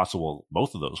think it's possible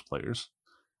both of those players,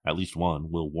 at least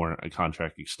one, will warrant a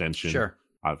contract extension. Sure.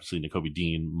 Obviously, Nakobe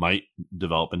Dean might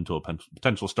develop into a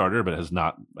potential starter, but has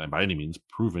not by any means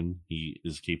proven he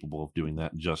is capable of doing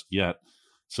that just yet.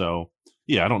 So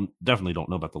yeah, I definitely don't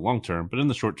know about the long term, but in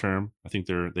the short term, I think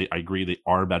I agree they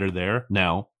are better there.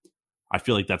 Now, I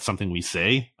feel like that's something we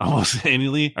say almost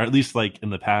annually, or at least in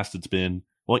the past, it's been,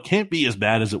 well, it can't be as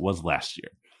bad as it was last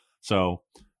year. So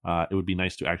it would be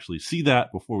nice to actually see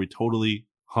that before we totally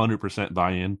 100%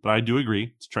 buy in. But I do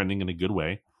agree. It's trending in a good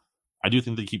way. I do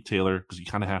think they keep Taylor because you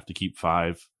kind of have to keep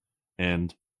 5.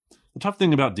 And the tough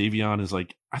thing about Davion is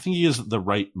I think he has the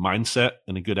right mindset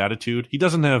and a good attitude. He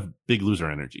doesn't have big loser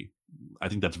energy. I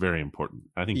think that's very important.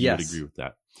 I think you would agree with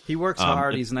that. He works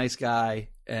hard. He's a nice guy,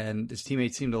 and his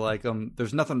teammates seem to like him.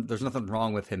 There's nothing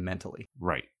wrong with him mentally.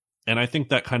 Right. And I think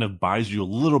that kind of buys you a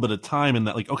little bit of time in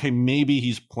that, okay, maybe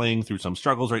he's playing through some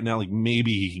struggles right now.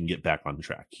 Maybe he can get back on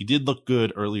track. He did look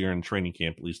good earlier in training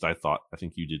camp. At least I thought. I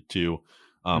think you did too.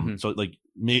 So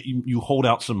you hold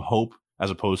out some hope as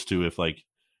opposed to if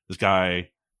this guy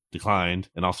declined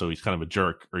and also he's kind of a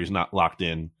jerk or he's not locked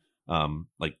in.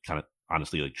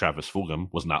 Honestly, Travis Fulgham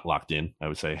was not locked in, I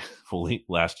would say, fully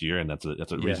last year, and that's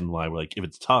a reason why we're if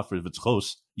it's tough or if it's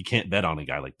close, you can't bet on a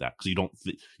guy like that because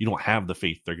you don't have the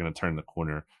faith they're going to turn the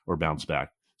corner or bounce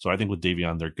back. So I think with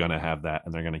Davion, they're going to have that,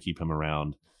 and they're going to keep him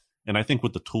around. And I think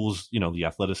with the tools, the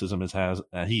athleticism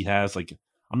he has,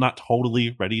 I'm not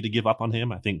totally ready to give up on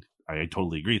him. I think I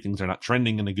totally agree. Things are not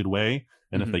trending in a good way.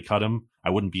 And if they cut him, I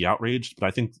wouldn't be outraged. But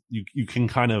I think you can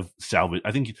kind of salvage.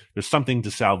 I think there's something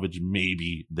to salvage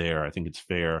maybe there. I think it's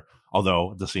fair.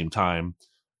 Although at the same time,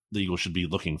 the Eagles should be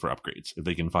looking for upgrades. If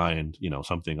they can find,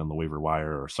 something on the waiver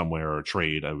wire or somewhere or a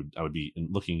trade, I would be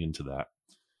looking into that.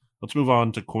 Let's move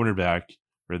on to cornerback,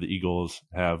 where the Eagles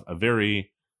have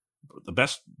the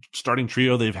best starting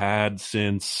trio they've had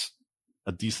since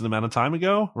a decent amount of time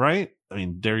ago, right? I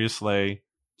mean, Darius Slay,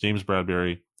 James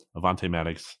Bradbury, Avonte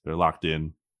Maddox, they're locked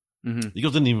in. Mm-hmm. The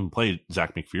Eagles didn't even play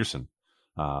Zach McPherson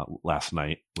last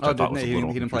night, which I thought was a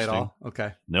little he didn't play at all?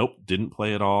 Okay. Nope, didn't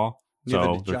play at all.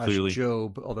 So they're clearly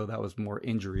Job, although that was more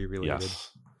injury related.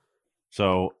 Yes.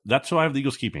 So that's who I have the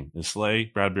Eagles keeping: is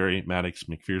Slay, Bradbury, Maddox,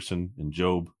 McPherson, and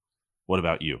Job. What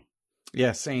about you?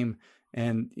 Yeah, same.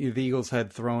 And the Eagles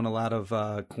had thrown a lot of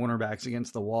cornerbacks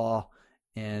against the wall.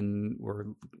 And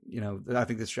I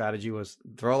think the strategy was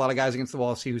throw a lot of guys against the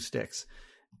wall, see who sticks.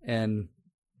 And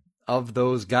of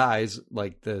those guys,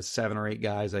 the 7 or 8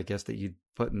 guys, I guess, that you'd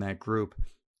put in that group,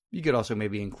 you could also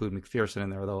maybe include McPherson in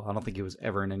there, though I don't think he was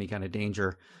ever in any kind of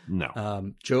danger.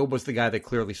 No. Job was the guy that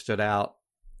clearly stood out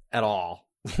at all.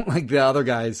 The other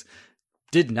guys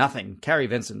did nothing. Kerry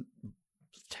Vincent,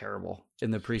 terrible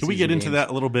in the preseason. Can we get into that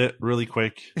a little bit really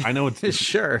quick? I know it's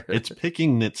sure. It's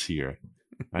picking nits here.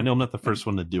 I know I'm not the first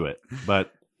one to do it,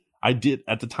 but I did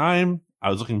at the time. I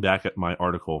was looking back at my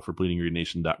article for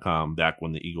BleedingGreenNation.com back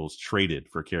when the Eagles traded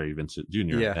for Kerry Vincent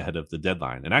Jr. Ahead of the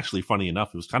deadline. And actually, funny enough,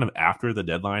 it was kind of after the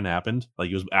deadline happened.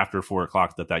 It was after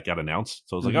 4:00 that got announced.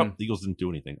 So I was oh, the Eagles didn't do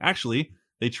anything. Actually,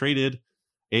 they traded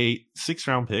a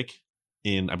 6th-round pick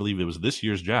in, I believe it was this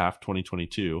year's draft,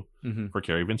 2022, for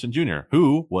Kerry Vincent Jr.,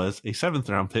 who was a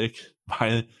 7th-round pick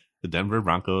by the Denver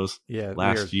Broncos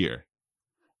last year.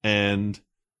 And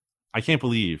I can't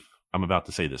believe I'm about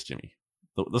to say this, Jimmy.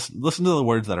 Listen to the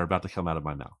words that are about to come out of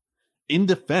my mouth. In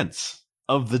defense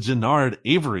of the Genard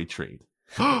Avery trade.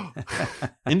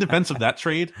 In defense of that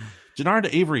trade, Genard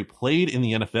Avery played in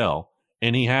the NFL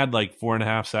and he had like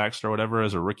 4.5 sacks or whatever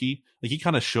as a rookie. Like he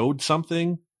kind of showed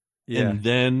something and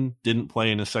then didn't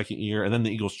play in his second year. And then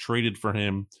the Eagles traded for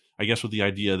him, I guess, with the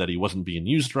idea that he wasn't being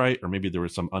used right, or maybe there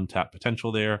was some untapped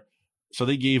potential there. So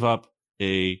they gave up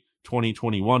a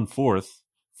 2021 fourth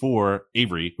for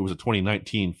Avery, who was a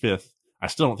 2019 fifth. I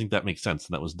still don't think that makes sense,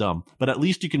 and that was dumb. But at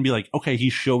least you can be like, okay, he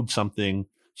showed something,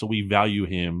 so we value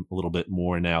him a little bit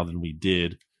more now than we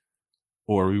did.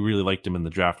 Or we really liked him in the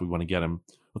draft, we want to get him.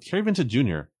 With Kerry Vincent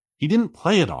Jr., he didn't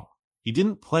play at all. He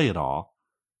didn't play at all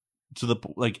to the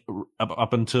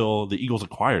up until the Eagles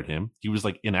acquired him. He was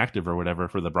like inactive or whatever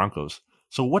for the Broncos.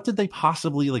 So what did they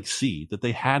possibly like see that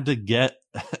they had to get?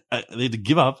 They had to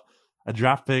give up a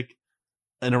draft pick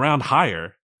and a round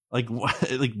higher.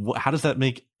 How does that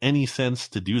make any sense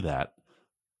to do that?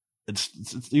 It's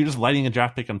you're just lighting a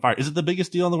draft pick on fire. Is it the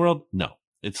biggest deal in the world? No,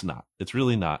 it's not. It's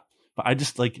really not. But I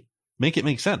just make it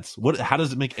make sense. How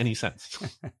does it make any sense?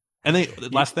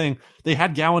 And last thing, they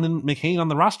had Gowan and McCain on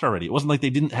the roster already. It wasn't like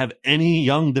they didn't have any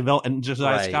young and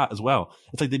Josiah Scott as well.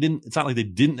 It's not like they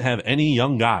didn't have any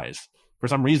young guys. For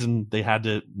some reason, they had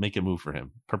to make a move for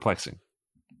him. Perplexing.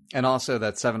 And also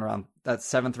that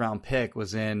seventh round pick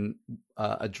was in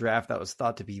a draft that was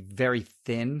thought to be very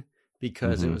thin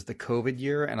because it was the COVID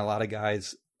year and a lot of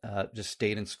guys just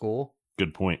stayed in school.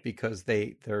 Good point. Because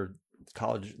their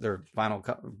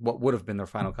what would have been their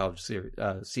final college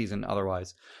season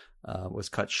otherwise was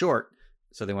cut short.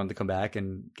 So they wanted to come back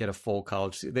and get a full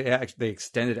college. They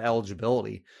extended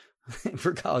eligibility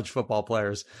for college football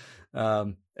players.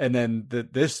 And then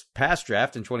this past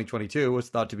draft in 2022 was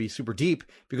thought to be super deep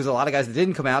because a lot of guys that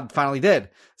didn't come out finally did.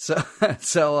 So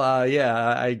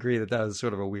I agree that was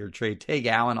sort of a weird trade. Tay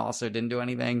Gowan also didn't do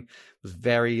anything. It was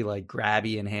very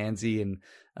grabby and handsy, and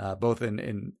both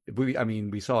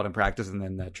we saw it in practice and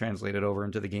then that translated over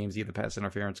into the games. He had the pass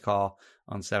interference call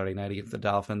on Saturday night against the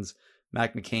Dolphins.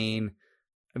 Mac McCain,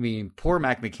 poor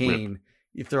Mac McCain,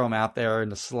 you throw him out there in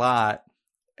the slot,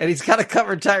 and he's got to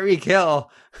cover Tyreek Hill.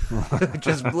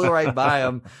 Just blew right by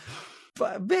him.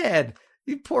 But man,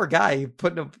 you poor guy, you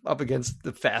putting him up against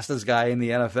the fastest guy in the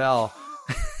NFL,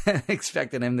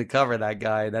 expecting him to cover that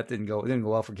guy. That didn't go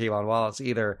well for Kayvon Wallace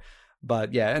either.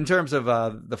 But yeah, in terms of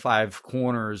the 5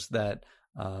 corners that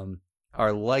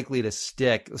are likely to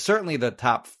stick, certainly the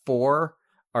top 4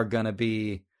 are going to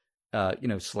be,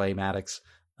 Slay, Maddox,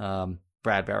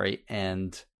 Bradbury,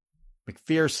 and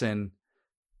McPherson.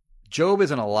 Job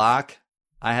isn't a lock.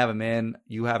 I have him in.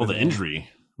 You have him the in. Injury.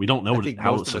 We don't know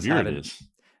how severe it is.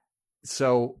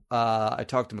 So I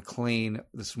talked to McLean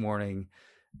this morning.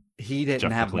 He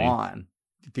didn't have him on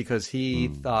because he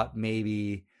thought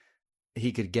maybe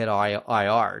he could get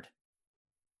IR'd.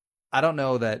 I don't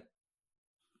know that.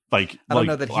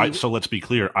 So let's be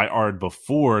clear. IR'd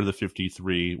before the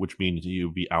 53, which means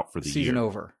you'd be out for the season year.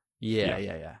 Over.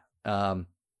 Yeah.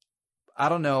 I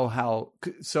don't know how.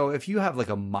 So if you have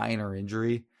a minor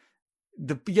injury,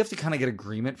 you have to kind of get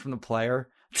agreement from the player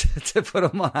to put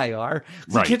him on IR. Right.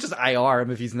 You can't just IR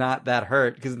him if he's not that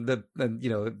hurt, because then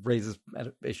it raises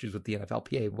issues with the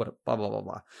NFLPA. Blah blah blah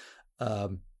blah.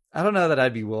 I don't know that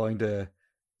I'd be willing to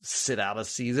sit out a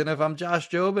season if I'm Josh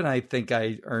Jobe, and I think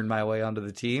I earned my way onto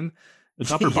the team.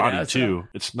 It's upper body too.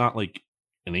 It's not like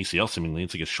an ACL seemingly.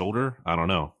 It's like a shoulder. I don't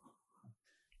know.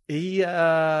 He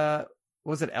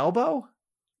was it elbow?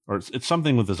 Or it's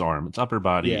something with his arm. It's upper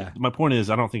body. Yeah. My point is,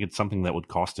 I don't think it's something that would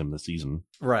cost him the season.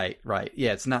 Right.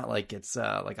 Yeah, it's not like it's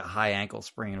like a high ankle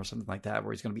sprain or something like that,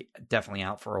 where he's going to be definitely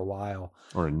out for a while.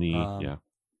 Or a knee, yeah.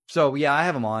 So, yeah, I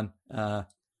have him on.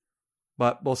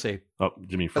 But we'll see. Oh,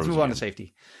 Jimmy frozen. Let's move on to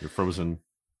safety. You're frozen.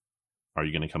 Are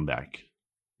you going to come back?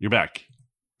 You're back.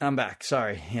 I'm back.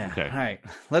 Sorry. Yeah. Okay. All right.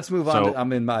 Let's move on.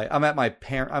 I'm at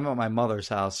my mother's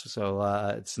house,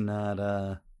 so it's not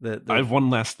I have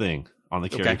one last thing on the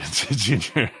Kerry Vincent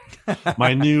Jr.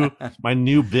 my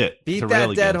new bit. Beat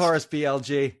that dead horse,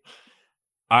 BLG.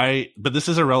 But this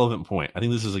is a relevant point. I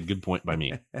think this is a good point by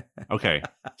me. Okay.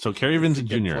 So Kerry Vincent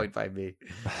Jr. Good point by me.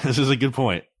 This is a good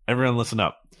point. Everyone listen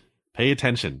up. Pay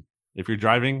attention. If you're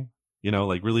driving,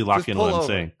 really lock in what I'm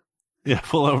saying. Yeah,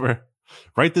 pull over.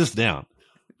 Write this down.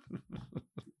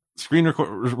 Screen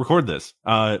record this.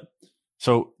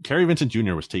 So Kerry Vincent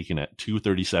Jr. was taken at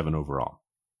 237 overall.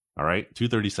 All right,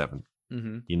 237.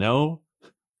 Mm-hmm.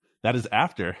 That is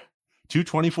after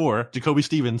 224 Jacoby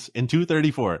Stevens and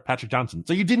 234 Patrick Johnson.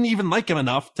 So you didn't even like him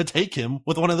enough to take him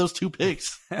with one of those 2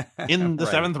 picks in the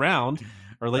 7th round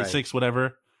or late 6th,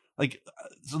 whatever.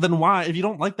 So then why, if you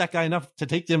don't like that guy enough to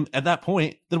take them at that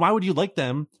point, then why would you like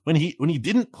them when he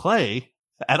didn't play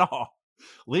at all?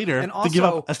 later And to give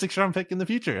also- up a 6th-round pick in the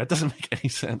future. That doesn't make any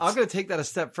sense. I'm going to take that a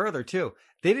step further too.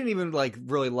 They didn't even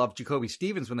really love Jacoby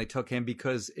Stevens when they took him,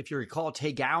 because if you recall,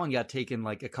 Tay Gowan got taken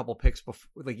a couple picks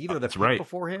before, either the pick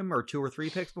before him or 2 or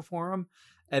 3 picks before him,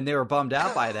 and they were bummed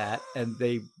out by that, and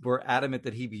they were adamant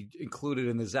that he be included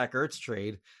in the Zach Ertz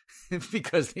trade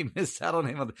because they missed out on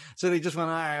him. So they just went,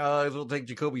 all right, we'll take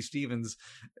Jacoby Stevens,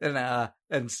 and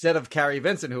instead of Kerry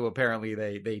Vincent, who apparently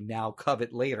they now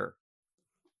covet later.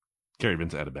 Kerry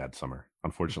Vincent had a bad summer,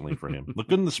 unfortunately for him.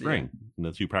 Looked good in the spring in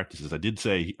the 2 practices. I did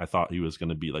say I thought he was going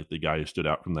to be the guy who stood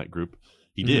out from that group.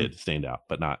 He did stand out,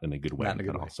 but not in a good way Not in a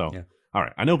good at all. way. So, yeah. all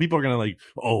right. I know people are going to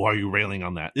oh, are you railing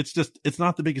on that? It's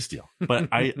not the biggest deal. But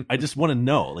I just want to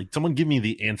know, someone give me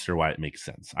the answer why it makes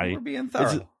sense. We're being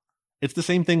thorough. It's the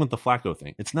same thing with the Flacco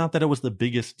thing. It's not that it was the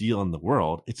biggest deal in the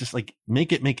world. It's just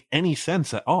make it make any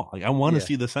sense at all. I want to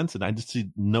see the sense in it. I just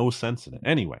see no sense in it.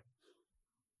 Anyway.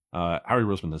 Harry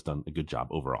Roseman has done a good job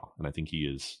overall, and I think he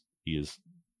is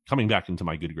coming back into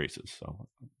my good graces. So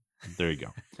there you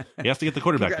go. He has to get the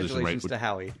quarterback position right, to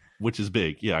Howie, which is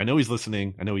big. Yeah, I know he's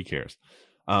listening. I know he cares.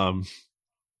 Mario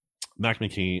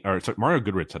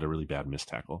Goodrich had a really bad missed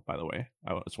tackle, by the way.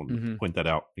 I just wanted to point that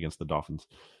out against the Dolphins.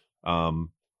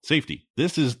 Safety.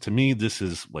 This is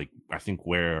I think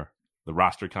where the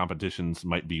roster competitions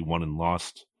might be won and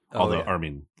lost. I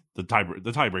mean, the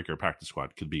tiebreaker practice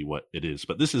squad could be what it is,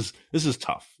 but this is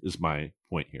tough. Is my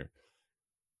point here.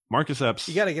 Marcus Epps.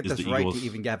 You got to get this right Eagles, to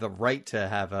even have the right to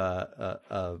have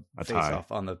a face off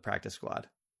on the practice squad.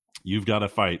 You've got to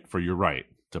fight for your right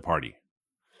to party.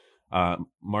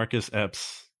 Marcus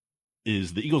Epps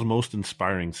is the Eagles' most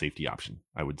inspiring safety option,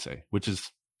 I would say. Which is,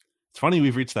 it's funny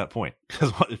we've reached that point,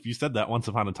 because if you said that once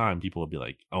upon a time, people would be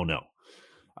like, "Oh no,"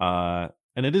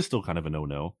 and it is still kind of a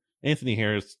no. Anthony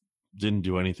Harris didn't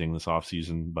do anything this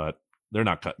offseason, but they're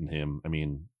not cutting him. I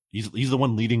mean, he's the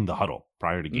one leading the huddle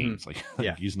prior to games.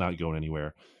 He's not going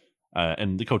anywhere.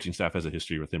 And the coaching staff has a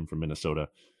history with him from Minnesota.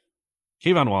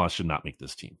 Kayvon Wallace should not make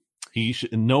this team. He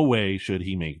should, in no way should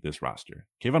he make this roster.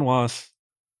 Kayvon Wallace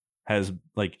has,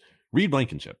 Reed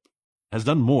Blankenship has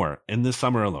done more in this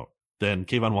summer alone than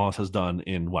Kayvon Wallace has done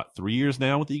in 3 years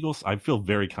now with the Eagles. I feel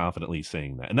very confidently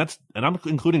saying that. And I'm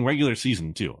including regular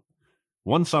season too.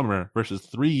 1 summer versus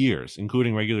 3 years,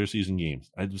 including regular season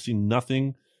games. I've seen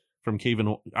nothing from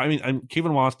Kayvon.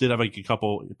 Kayvon Wallace did have a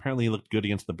couple. Apparently, he looked good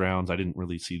against the Browns. I didn't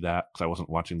really see that because I wasn't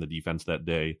watching the defense that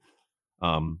day.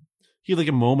 He had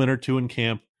a moment or 2 in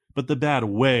camp, but the bad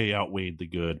way outweighed the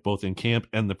good, both in camp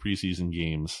and the preseason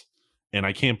games. And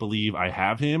I can't believe I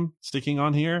have him sticking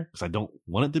on here because I don't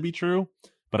want it to be true,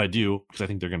 but I do because I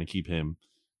think they're going to keep him.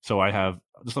 So I have,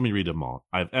 just let me read them all.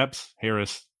 I have Epps,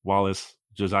 Harris, Wallace,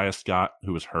 Josiah Scott,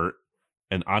 who was hurt,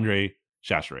 and Andre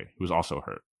Chachere, who was also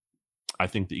hurt. I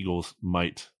think the Eagles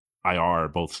might IR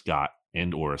both Scott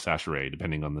and or Chachere,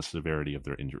 depending on the severity of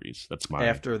their injuries. That's my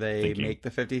after they thinking. Make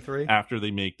the 53. After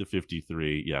they make the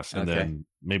 53, yes, and then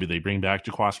maybe they bring back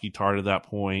Jaquiski Tartt at that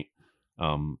point.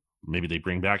 Maybe they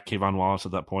bring back Kayvon Wallace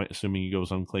at that point, assuming he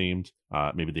goes unclaimed.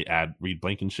 Maybe they add Reed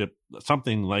Blankenship,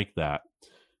 something like that.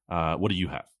 What do you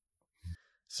have?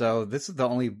 So this is the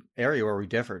only area where we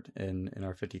differed in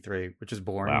our 53, which is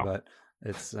boring, but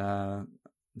it's when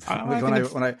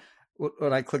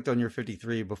I clicked on your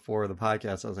 53 before the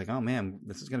podcast, I was like, oh man,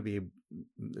 this is going to be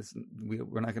we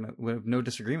have no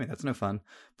disagreement. That's no fun.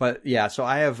 But yeah, so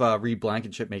I have Reed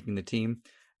Blankenship making the team,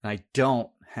 and I don't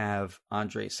have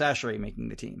Andre Chachere making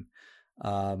the team.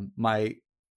 My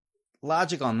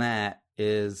logic on that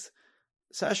is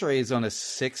Chachere is on a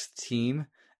 6th team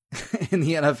in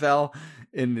the NFL,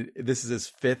 and this is his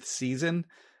 5th season.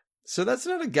 So that's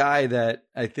not a guy that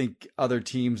I think other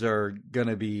teams are going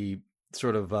to be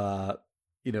sort of,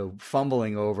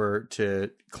 fumbling over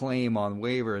to claim on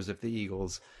waivers if the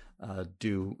Eagles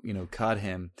do cut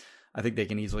him. I think they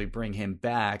can easily bring him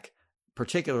back,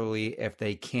 particularly if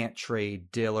they can't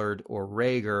trade Dillard or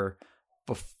Reagor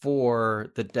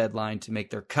before the deadline to make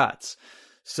their cuts.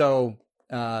 So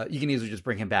you can easily just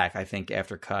bring him back, I think,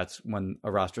 after cuts when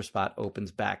a roster spot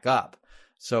opens back up.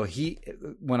 So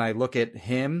when I look at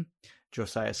him,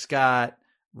 Josiah Scott,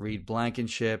 Reed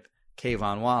Blankenship,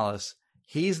 Kayvon Wallace,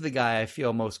 he's the guy I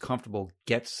feel most comfortable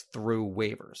gets through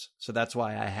waivers. So that's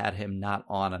why I had him not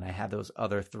on, and I had those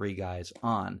other 3 guys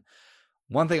on.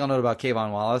 One thing I'll note about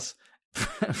Kayvon Wallace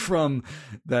from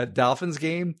that Dolphins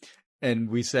game, and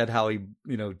we said how he,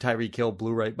 Tyreek Hill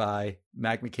blew right by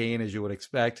Mac McCain, as you would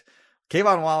expect.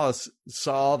 Kayvon Wallace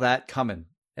saw that coming,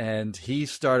 and he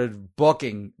started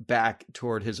booking back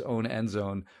toward his own end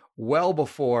zone well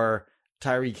before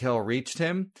Tyreek Hill reached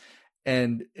him.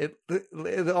 And it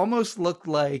almost looked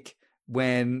like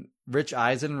when Rich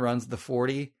Eisen runs the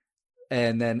 40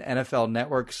 and then NFL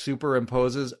Network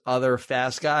superimposes other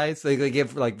fast guys. They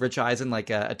give like Rich Eisen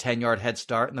like a 10-yard head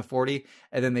start in the 40,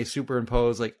 and then they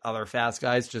superimpose like other fast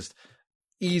guys just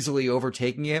easily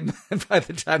overtaking him by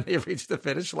the time they reach the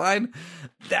finish line.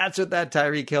 That's what that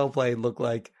Tyreek Hill play looked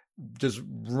like, just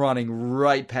running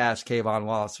right past Kayvon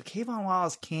Wallace. So Kayvon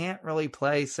Wallace can't really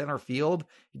play center field.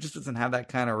 He just doesn't have that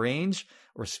kind of range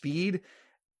or speed.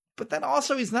 But then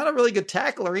also he's not a really good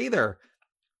tackler either.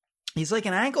 He's like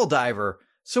an ankle diver.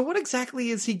 So what exactly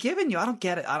is he giving you? I don't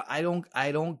get it. I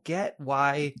don't get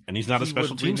why. And he's not a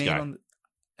special teams guy.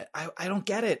 I don't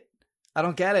get it. I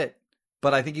don't get it.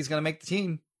 But I think he's going to make the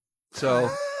team. So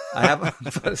I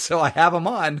have him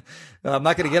on. I'm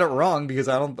not going to get it wrong because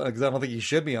I don't think he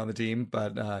should be on the team.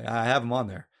 But I have him on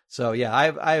there. So yeah,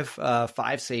 I have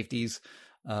 5 safeties.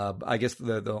 I guess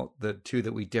the 2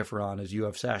 that we differ on is you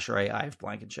have Sachere, I have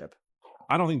Blankenship.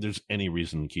 I don't think there's any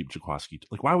reason to keep Jaquiski.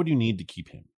 Like, why would you need to keep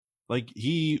him? Like,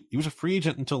 he was a free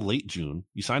agent until late June.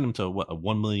 You signed him to a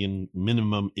 $1 million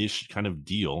minimum-ish kind of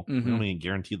deal. Mm-hmm. Only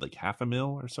guaranteed like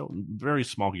 $500,000 or so. Very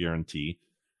small guarantee.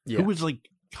 Yeah. Who was like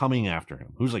coming after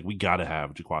him? Who's like, we got to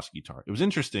have Jaquiski Tartt. It was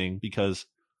interesting because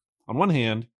on one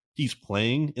hand, he's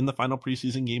playing in the final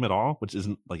preseason game at all, which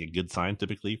isn't like a good sign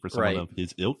typically for someone of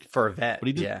his ilk. For a vet,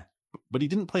 but he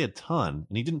didn't play a ton,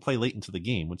 and he didn't play late into the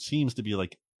game, which seems to be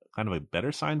like kind of a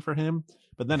better sign for him.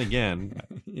 But then again,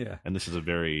 and this is a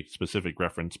very specific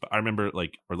reference, but I remember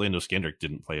like Orlando Skandrick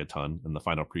didn't play a ton in the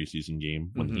final preseason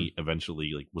game when he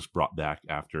eventually like was brought back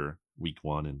after week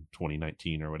 1 in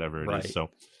 2019 or whatever it is. So,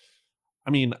 I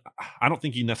mean, I don't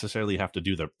think you necessarily have to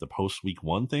do the post week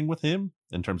 1 thing with him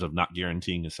in terms of not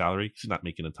guaranteeing his salary because he's not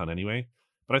making a ton anyway.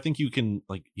 But I think you can,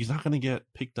 like, he's not going to get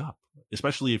picked up,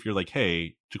 especially if you're like,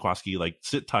 hey, Jaquiski, like,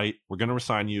 sit tight. We're going to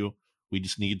resign you. We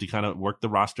just need to kind of work the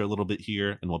roster a little bit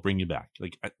here, and we'll bring you back.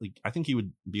 I think he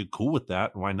would be cool with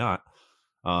that. Why not?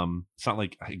 It's not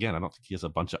like, again, I don't think he has a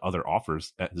bunch of other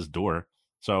offers at his door.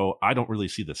 So I don't really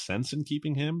see the sense in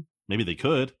keeping him. Maybe they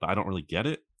could, but I don't really get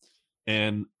it.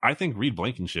 And I think Reed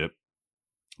Blankenship,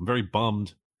 I'm very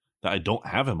bummed that I don't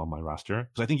have him on my roster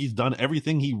because I think he's done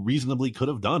everything he reasonably could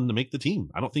have done to make the team.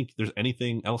 I don't think there's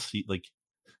anything else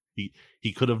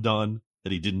he could have done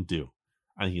that he didn't do.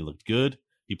 I think he looked good.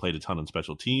 He played a ton on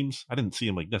special teams. I didn't see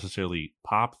him like necessarily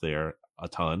pop there a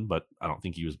ton, but I don't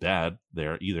think he was bad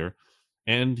there either.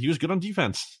 And he was good on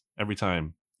defense every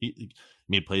time. He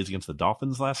made plays against the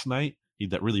Dolphins last night. He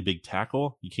had that really big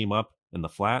tackle. He came up in the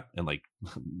flat and like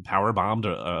power bombed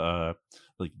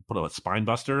like put a spine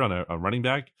buster on a running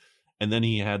back. And then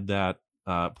he had that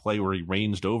play where he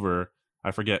ranged over.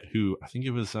 I forget who. I think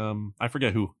it was I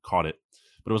forget who caught it,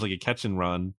 but it was like a catch and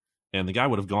run. And the guy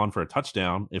would have gone for a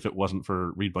touchdown if it wasn't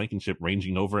for Reed Blankenship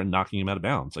ranging over and knocking him out of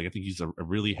bounds. Like, I think he's a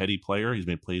really heady player. He's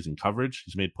made plays in coverage.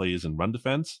 He's made plays in run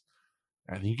defense.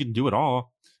 I think he can do it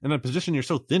all. And a position you're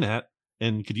so thin at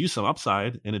and could use some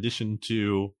upside in addition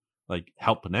to like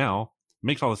help now. It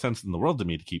makes all the sense in the world to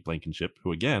me to keep Blankenship,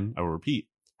 who again, I will repeat,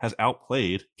 has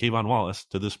outplayed Kayvon Wallace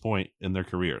to this point in their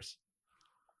careers.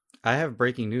 I have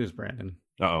breaking news, Brandon.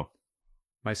 Uh-oh.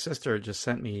 My sister just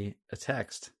sent me a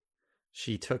text.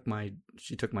 She took my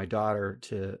daughter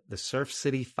to the Surf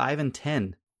City 5 and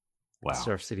 10. Wow.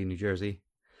 Surf City, New Jersey.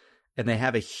 And they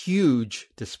have a huge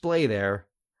display there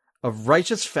of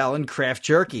Righteous Felon craft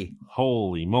jerky.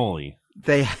 Holy moly.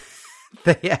 They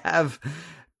have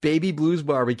Baby Blues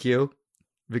Barbecue,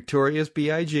 Victorious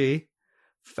B.I.G.,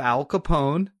 Foul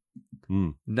Capone,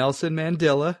 Nelson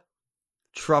Mandela,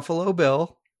 Truffalo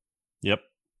Bill. Yep.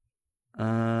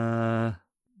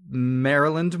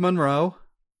 Maryland Monroe.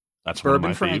 That's Bourbon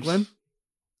one of my Franklin. faves.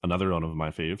 Another one of my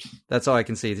faves. That's all I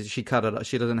can see. She cut it.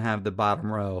 She doesn't have the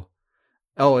bottom row.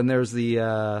 Oh, and there's the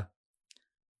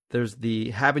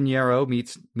habanero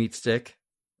meat stick.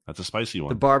 That's a spicy one.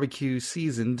 The barbecue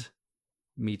seasoned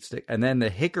meat stick, and then the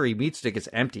hickory meat stick is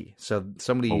empty. So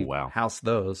somebody housed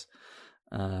those.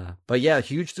 But yeah,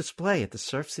 huge display at the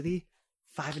Surf City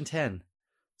 5 and 10.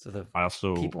 So the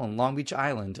people in Long Beach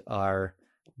Island are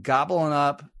gobbling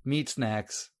up meat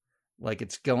snacks like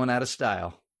it's going out of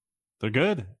style. They're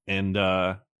good. And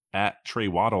at Trey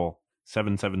Waddle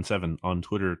 777 on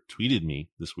Twitter tweeted me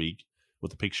this week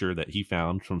with a picture that he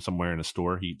found from somewhere in a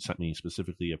store. He sent me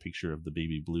specifically a picture of the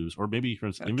Baby Blues, or maybe from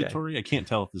his inventory. I can't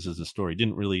tell if this is a story.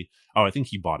 Didn't really. Oh, I think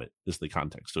he bought it. Is the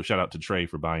context. So shout out to Trey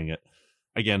for buying it.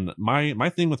 Again, my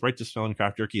thing with Righteous Felon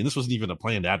craft jerky, and this wasn't even a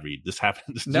planned ad read. This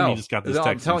happened. Jimmy just got this text.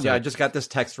 I'm telling you, I just got this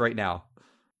text right now.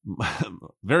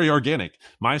 Very organic.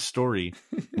 My story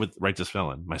with Righteous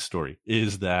Felon, my story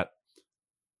is that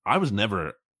I was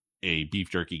never a beef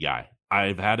jerky guy.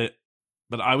 I've had it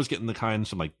But I was getting the kinds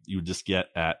from like you would just get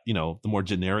at, the more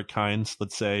generic kinds,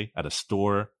 let's say, at a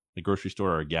store, a grocery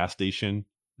store or a gas station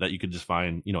that you could just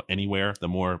find, anywhere, the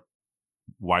more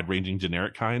wide-ranging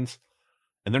generic kinds.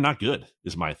 And they're not good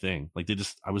is my thing. Like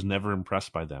I was never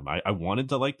impressed by them. I wanted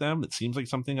to like them. It seems like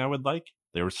something I would like.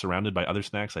 They were surrounded by other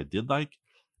snacks I did like,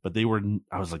 but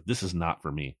I was like, this is not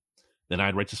for me. Then I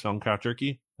had Righteous Felon Kraft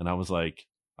Jerky, and I was a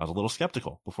little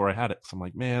skeptical before I had it. So I'm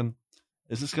like, man,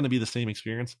 is this going to be the same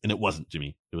experience? And it wasn't,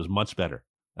 Jimmy. It was much better.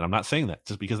 And I'm not saying that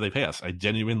just because they pay us. I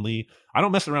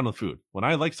don't mess around with food. When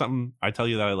I like something, I tell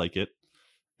you that I like it.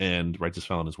 And Righteous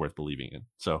Felon is worth believing in.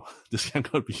 So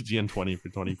discount code BGN20 for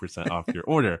 20% off your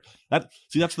order.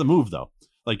 That's the move though.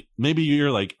 Like maybe you're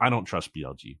like, I don't trust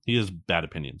BLG. He has bad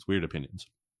opinions, weird opinions.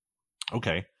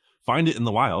 Okay. Find it in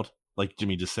the wild, like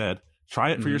Jimmy just said.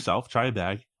 Try it for yourself, try a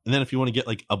bag. And then if you want to get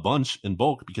like a bunch in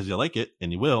bulk because you like it,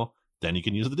 and you will, then you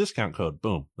can use the discount code.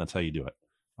 Boom. That's how you do it.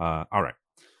 All right.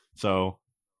 So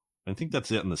I think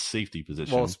that's it in the safety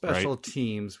position. Well, special right?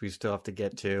 teams we still have to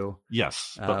get to.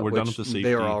 Yes, but we're done with the safety.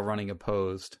 They were all running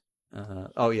opposed.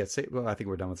 I think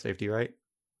we're done with safety, right?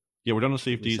 Yeah, we're done with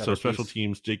safety. So special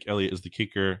teams, Jake Elliott is the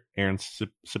kicker. Aaron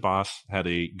Sipos had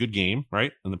a good game,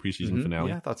 right, in the preseason finale.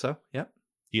 Yeah, I thought so. Yep.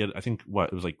 He had, I think,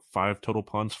 it was like 5 total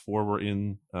punts. 4 were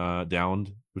downed.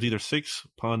 It was either 6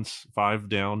 punts, 5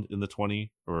 downed in the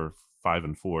 20, or 5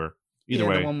 and 4. Either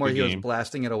way, the one where he was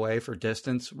blasting it away for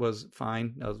distance was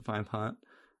fine. That was a fine punt.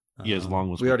 Yeah, as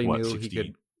long as we already knew 62? He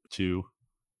could.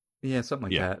 Yeah, something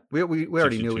like that. We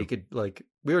already 62. Knew he could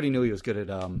We already knew he was good at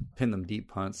pin them deep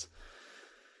punts.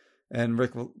 And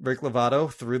Rick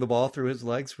Lovato threw the ball through his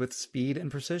legs with speed and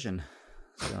precision.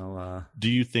 So, do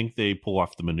you think they pull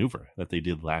off the maneuver that they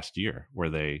did last year, where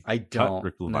they cut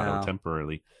Rick Lovato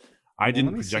temporarily? I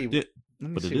didn't project it,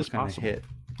 but it is possible. Hit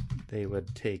they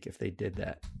would take if they did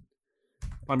that.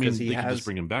 I mean, they could just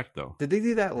bring him back, though. Did they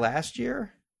do that last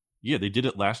year? Yeah, they did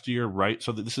it last year, right?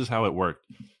 So this is how it worked.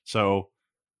 So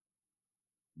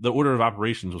the order of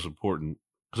operations was important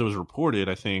because it was reported,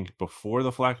 I think, before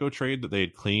the Flacco trade that they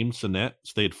had claimed Sinnett.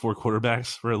 So they had 4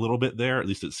 quarterbacks for a little bit there. At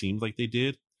least it seemed like they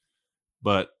did.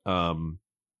 But because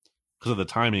of the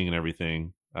timing and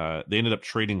everything, they ended up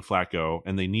trading Flacco,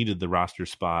 and they needed the roster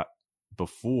spot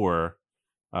before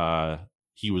Flacco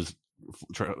was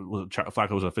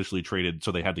officially traded,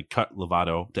 so they had to cut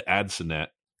Lovato to add Sinnett.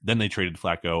 Then they traded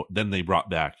Flacco. Then they brought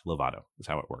back Lovato. Is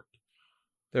how it worked.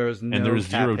 There was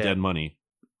 0 dead money.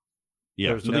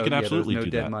 Yeah, so they could absolutely do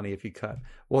that. No dead money if you cut.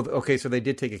 Well, okay, so they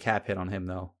did take a cap hit on him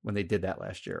though when they did that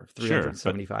last year,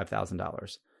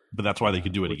 $375,000. But that's why they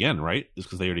could do it again, right? Is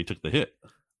because they already took the hit.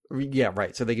 Yeah,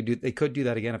 right. So they could do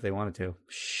that again if they wanted to.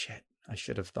 Shit, I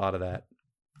should have thought of that.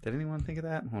 Did anyone think of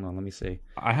that? Hold on, let me see.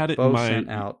 I had it in my sent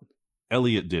out.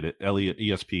 Elliot did it. Elliot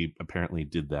ESP apparently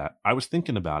did that. I was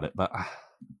thinking about it, but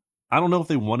I don't know if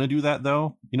they want to do that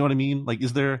though. You know what I mean? Like,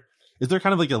 is there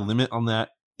kind of like a limit on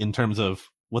that in terms of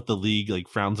what the league like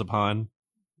frowns upon?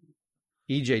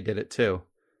 EJ did it too.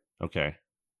 Okay,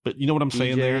 but you know what I'm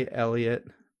saying there? Elliot,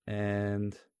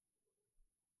 and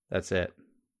that's it.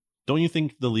 Don't you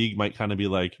think the league might kind of be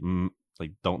like,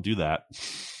 don't do that?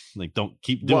 Like, don't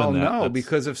keep doing that. Well, no,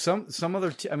 because if some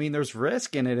other, there's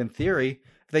risk in it in theory.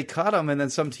 If they cut him and then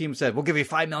some team said, we'll give you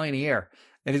 $5 million a year.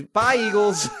 And it's, bye,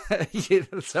 Eagles.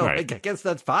 So right. I guess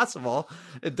that's possible.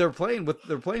 They're playing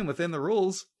within the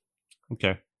rules.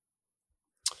 Okay.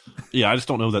 Yeah, I just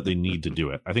don't know that they need to do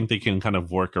it. I think they can kind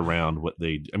of work around what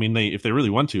if they really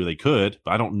want to, they could,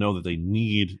 but I don't know that they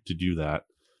need to do that.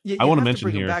 I want to mention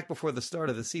bring here, him back before the start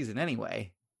of the season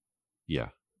anyway. Yeah.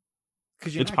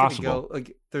 Because you're not possible. Go,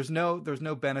 like, there's no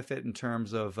benefit in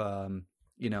terms of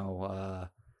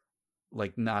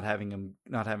like not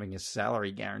having his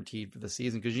salary guaranteed for the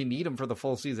season because you need him for the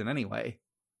full season anyway.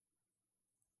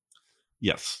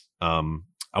 Yes. I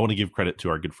want to give credit to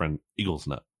our good friend Eagles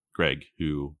Nut, Greg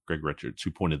Richards,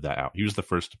 who pointed that out. He was the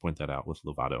first to point that out with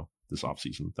Lovato this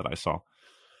offseason that I saw.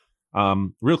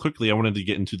 Real quickly, I wanted to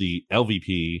get into the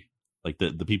LVP, like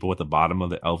the people at the bottom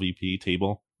of the LVP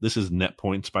table. This is net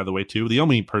points, by the way, too. The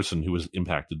only person who was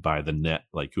impacted by the net,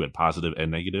 like who had positive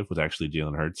and negative, was actually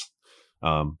Jalen Hurts.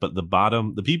 But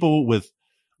the people with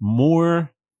more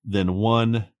than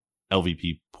 1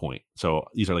 LVP point. So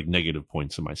these are like negative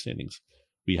points in my standings.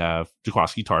 We have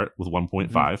Jaquaski Tart with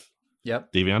 1.5. Mm-hmm.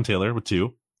 Yep. Davion Taylor with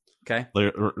 2. Okay.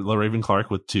 LaRaven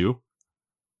Clark with 2.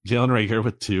 Jalen Reagor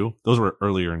with 2. Those were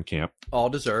earlier in camp. All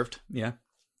deserved. Yeah.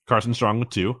 Carson Strong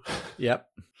with 2. Yep.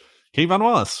 Kayvon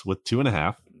Wallace with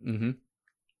 2.5. Mm-hmm.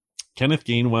 Kenneth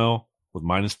Gainwell with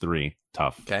 -3.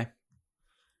 Tough. Okay.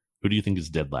 Who do you think is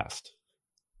dead last?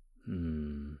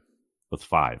 With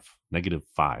 5.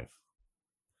 -5.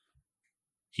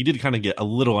 he did kind of get a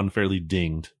little unfairly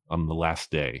dinged on the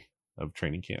last day of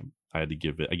training camp. I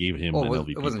gave him an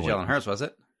LVP. It wasn't Jalen Hurts, was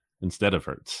it? Instead of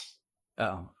Hurts.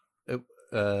 Oh.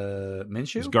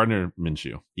 Minshew? It was Gardner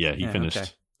Minshew. Yeah, he finished. Okay.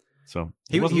 So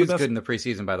he was good in the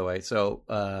preseason, by the way. So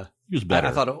he was better.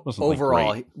 I thought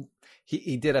overall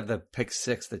he did have the pick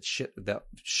six that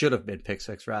should have been pick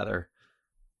six rather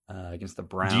against the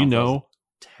Browns. Do you know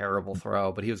terrible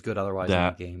throw, but he was good otherwise in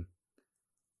that game.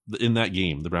 In that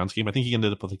game, the Browns game, I think he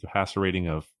ended up with like a passer rating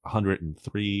of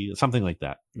 103, something like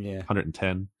that. Yeah,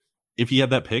 110. If he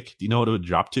had that pick, do you know what it would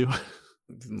drop to?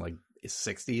 Like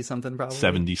 60 something, probably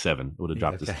 77. It would have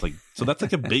dropped. Okay. Like, so that's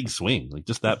like a big swing. Like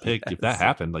just that pick, if that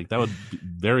happened, like that would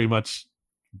very much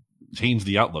change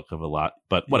the outlook of a lot.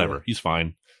 But whatever, he's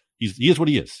fine. He is what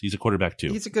he is. He's a quarterback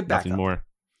too. He's a good backup. Nothing more.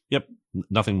 Yep,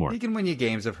 nothing more. He can win you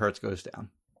games if Hurts goes down.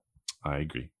 I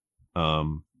agree.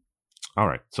 All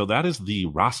right, so that is the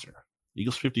roster.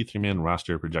 Eagles 53-man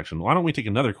roster projection. Why don't we take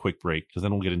another quick break, because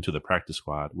then we'll get into the practice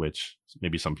squad, which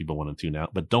maybe some people want to tune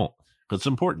out, but don't, because it's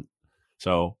important.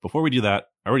 So before we do that,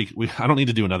 I don't need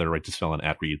to do another Righteous Felon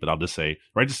ad read, but I'll just say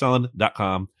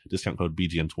righteousfelon.com, discount code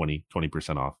BGN20,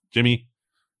 20% off. Jimmy?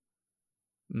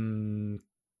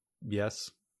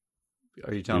 Yes.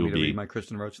 Are you telling me to read my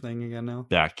Kristen Roach thing again now?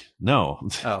 Back. No.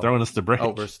 Throwing us the break.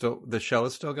 Oh, the show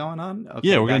is still going on? Okay,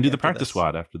 yeah, we're going to do the practice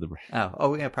squad after the break.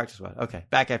 Oh, yeah, practice squad. Okay,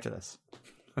 back after this.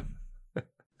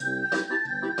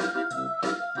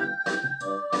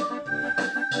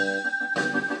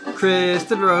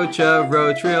 Kristen Roach of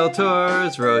Roach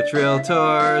Realtors, Roach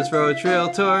Realtors, Roach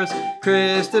Realtors.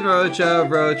 Kristen Roach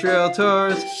of Roach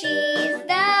Realtors. She's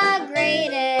the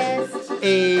greatest.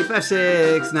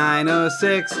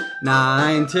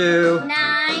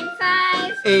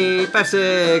 856-906-9295.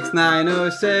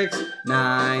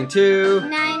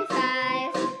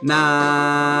 856-906-9295.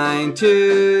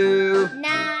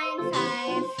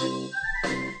 9295.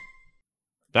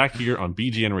 Back here on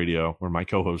BGN Radio, where my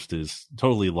co-host is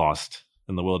totally lost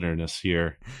in the wilderness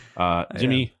here.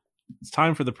 Jimmy, it's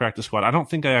time for the practice squad. I don't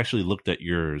think I actually looked at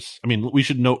yours. I mean, we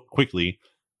should note quickly,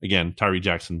 again, Tyree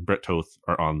Jackson, Brett Toth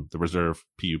are on the reserve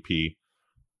PUP.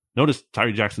 Notice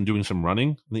Tyree Jackson doing some running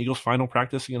in the Eagles' final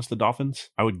practice against the Dolphins.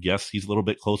 I would guess he's a little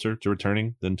bit closer to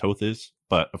returning than Toth is,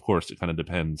 but of course, it kind of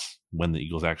depends when the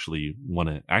Eagles actually want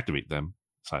to activate them,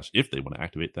 / if they want to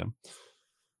activate them.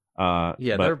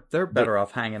 They're better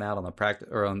off hanging out on the practice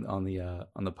or on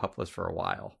the PUP list for a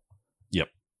while. Yep,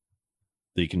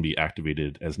 they can be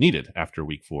activated as needed after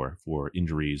week 4 for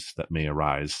injuries that may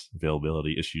arise,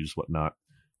 availability issues, whatnot.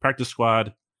 Practice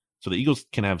squad, so the Eagles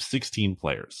can have 16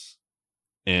 players,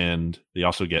 and they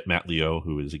also get Matt Leo,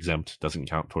 who is exempt, doesn't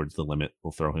count towards the limit.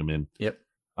 We'll throw him in. Yep.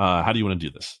 How do you want to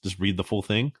do this? Just read the full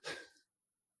thing?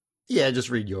 Yeah,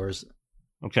 just read yours.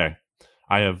 Okay,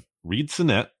 I have Reed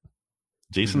Sinnett,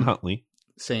 Jason Huntley,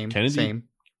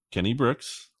 Kenny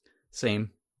Brooks,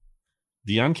 Deion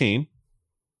Kane,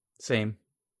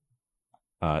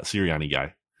 Sirianni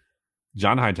guy,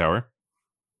 John Hightower.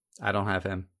 I don't have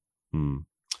him.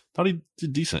 Thought he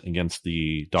did decent against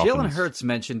the Dolphins. Jalen Hurts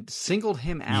singled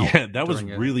him out. Yeah, that was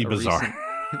really bizarre.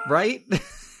 Right?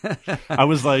 I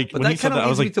was like, but when he said that, I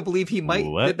was like, to believe he might.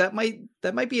 What? That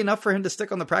might be enough for him to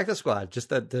stick on the practice squad. Just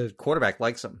that the quarterback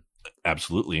likes him.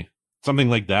 Absolutely, something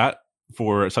like that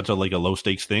for such a low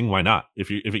stakes thing. Why not? If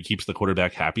it keeps the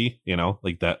quarterback happy,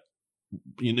 like that.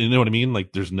 You know what I mean?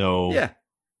 Like there's no. Yeah.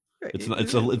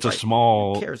 It's a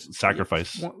small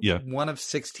sacrifice. One of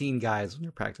 16 guys on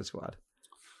your practice squad.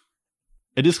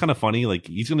 It is kind of funny. Like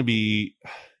this is going to be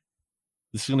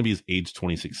his age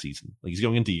 26 season. Like he's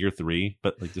going into year 3,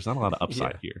 but like there's not a lot of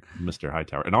upside here, Mr.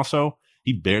 Hightower. And also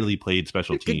he barely played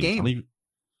special teams. Good game.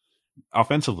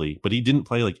 Offensively, but he didn't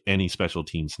play like any special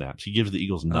team snaps. He gives the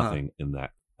Eagles nothing in that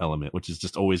element, which is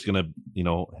just always going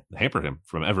to, hamper him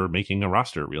from ever making a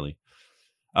roster, really.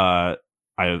 So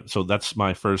that's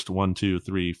my first 1, 2,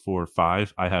 3, 4,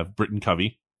 5. I have Britton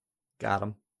Covey. Got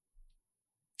him.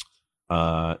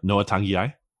 Noah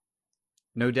Tangiai.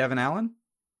 No Devin Allen?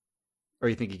 Or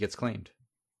you think he gets claimed?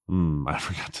 I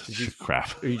forgot to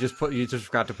crap. Or you just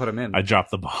forgot to put him in. I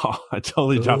dropped the ball. I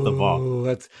totally dropped the ball.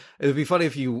 It would be funny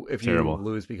if you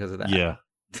lose because of that. Yeah.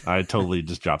 I totally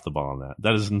just dropped the ball on that.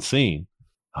 That is insane.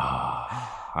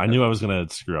 I knew I was going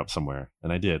to screw up somewhere,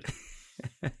 and I did.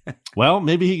 Well,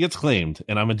 maybe he gets claimed,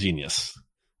 and I'm a genius.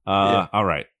 All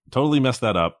right. Totally messed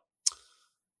that up.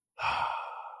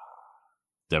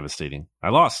 Devastating.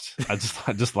 I lost. I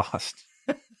just lost.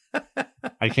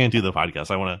 I can't do the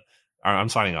podcast. I'm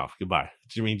signing off. Goodbye.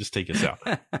 Jimmy, just take us out.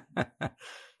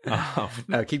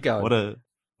 No, keep going. What a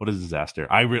disaster.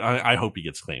 I hope he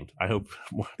gets claimed. I hope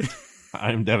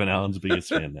I'm Devin Allen's biggest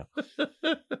fan now.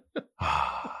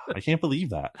 I can't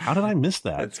believe that. How did I miss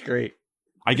that? That's great.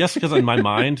 I guess because in my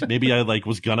mind, maybe I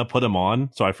was gonna put him on,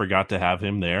 so I forgot to have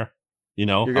him there. You're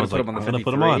gonna I was put him on the I'm gonna 53,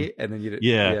 put him on, and then you did.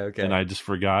 Yeah, okay. and I just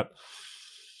forgot.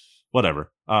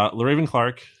 Whatever. LaRaven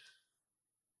Clark.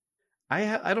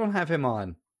 I don't have him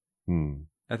on. Hmm.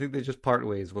 I think they just part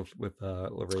ways with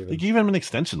LaRaven. They gave him an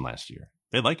extension last year.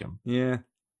 They like him. Yeah.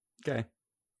 Okay.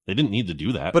 They didn't need to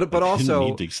do that, but they also didn't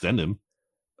need to extend him.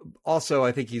 Also,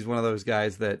 I think he's one of those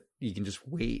guys that you can just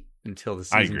wait until the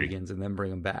season begins and then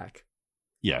bring him back.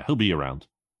 Yeah, he'll be around.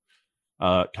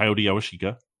 Coyote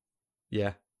Awashika.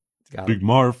 Yeah. Got Big him.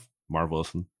 Marv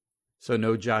Wilson. So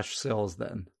no Josh Sills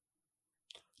then.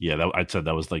 Yeah, I said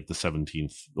that was the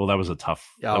 17th. Well, that was a tough.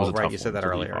 Oh, that was a right. tough You said one that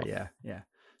to leave earlier. off. Yeah.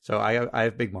 So I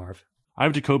have Big Marv. I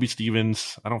have Jacoby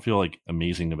Stevens. I don't feel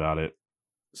amazing about it.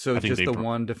 So I think just the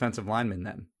one defensive lineman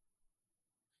then.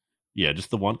 Yeah, just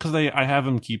the one because I have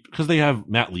him because they have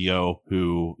Matt Leo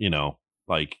who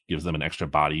gives them an extra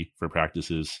body for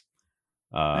practices.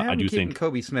 I do think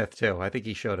Kobe Smith too. I think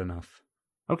he showed enough.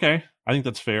 Okay, I think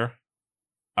that's fair.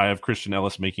 I have Christian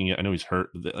Ellis making it. I know he's hurt.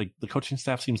 The coaching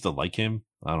staff seems to like him.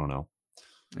 I don't know.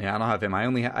 Yeah, I don't have him.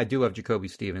 I do have Jacoby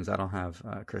Stevens. I don't have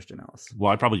Christian Ellis.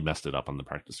 Well, I probably messed it up on the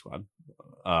practice squad.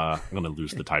 I'm going to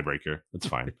lose the tiebreaker. It's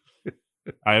fine.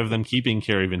 I have them keeping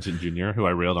Kerry Vincent Jr., who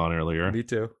I railed on earlier. Me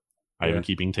too. I have him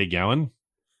keeping Tay Gowan.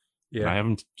 Yeah. And I have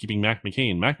him keeping Mac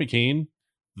McCain. Mac McCain,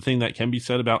 the thing that can be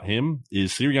said about him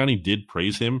is Sirianni did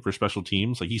praise him for special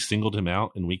teams. He singled him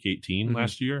out in week 18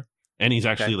 last year. And he's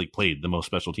actually played the most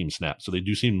special team snaps. So they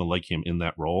do seem to like him in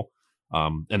that role.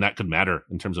 And that could matter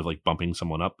in terms of bumping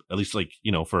someone up, at least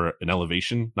for an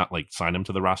elevation, not sign him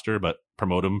to the roster, but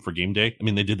promote him for game day. I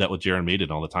mean, they did that with Jaron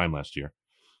Maiden all the time last year.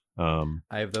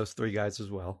 I have those three guys as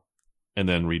well. And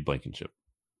then Reed Blankenship.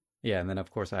 Yeah. And then of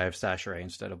course I have Sachere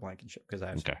instead of Blankenship because I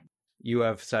have, okay. You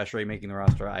have Sachere making the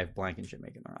roster. I have Blankenship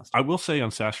making the roster. I will say on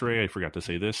Sachere, I forgot to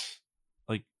say this.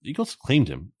 Eagles claimed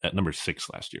him at number 6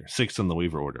 last year, 6th in the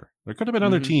waiver order. There could have been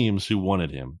other teams who wanted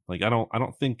him. I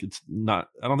don't think it's.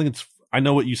 I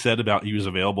know what you said about he was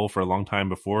available for a long time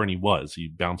before, and he was. He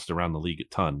bounced around the league a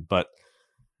ton, but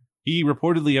he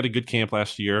reportedly had a good camp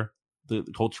last year. The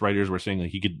Colts writers were saying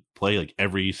he could play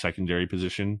every secondary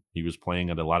position. He was playing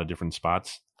at a lot of different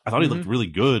spots. I thought he looked really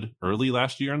good early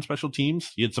last year on special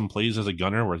teams. He had some plays as a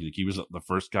gunner where he was the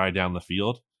first guy down the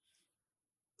field.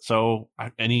 So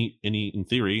any in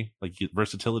theory,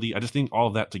 versatility, I just think all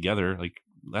of that together,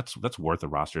 that's worth a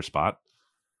roster spot.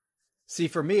 See,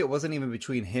 for me, it wasn't even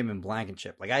between him and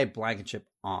Blankenship. I had Blankenship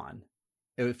on.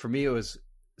 For me, it was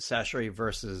Sachere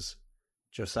versus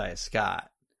Josiah Scott.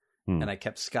 And I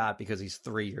kept Scott because he's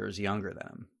 3 years younger than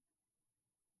him.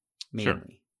 Mainly. Sure.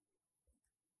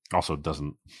 Also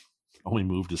doesn't only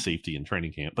move to safety in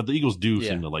training camp, but the Eagles do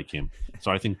seem to like him.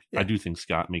 So I think I do think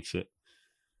Scott makes it.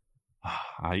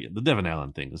 The Devin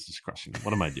Allen thing is just crushing.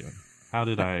 What am I doing? How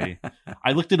did I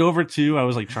looked it over too. I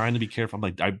was trying to be careful.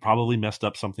 I'm I probably messed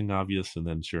up something obvious. And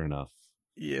then sure enough.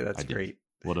 Yeah, that's great.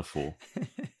 What a fool.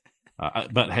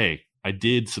 But hey, I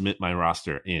did submit my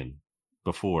roster in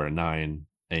before 9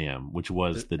 a.m., which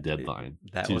was the deadline.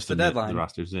 That was the deadline. The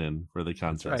rosters in for the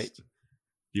contest. That's right.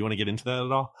 Do you want to get into that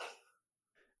at all?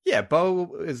 Yeah,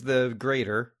 Bo is the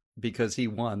grader because he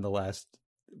won the last.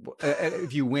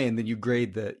 If you win, then you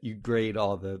grade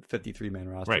all the 53-man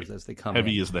rosters as they come.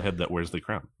 Heavy is the head that wears the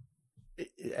crown.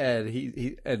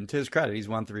 And and to his credit, he's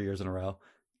won 3 years in a row.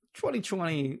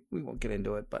 2020, we won't get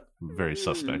into it, but very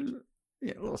suspect.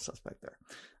 Yeah, a little suspect there.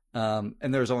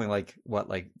 And there's only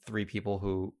 3 people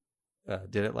who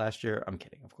did it last year. I'm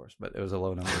kidding, of course, but it was a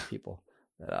low number of people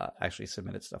that actually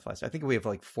submitted stuff last year. I think we have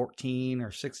 14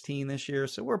 or 16 this year,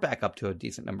 so we're back up to a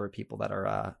decent number of people that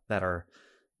are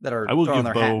throwing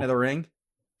their hat into the ring.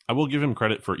 I will give him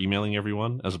credit for emailing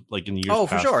everyone as in years past. Oh,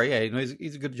 for sure. Yeah,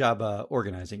 he's a good job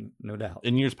organizing, no doubt.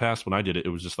 In years past, when I did it, it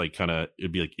was just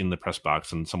it'd be in the press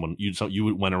box, and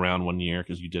you went around one year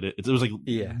because you did it. It was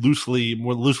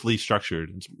more loosely structured.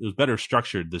 It was better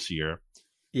structured this year.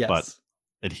 Yes, but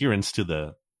adherence to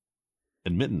the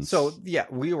admittance. So yeah,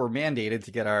 we were mandated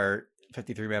to get our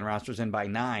 53-man rosters in by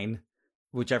 9,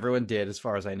 which everyone did, as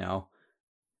far as I know.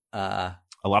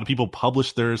 A lot of people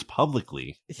published theirs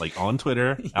publicly, on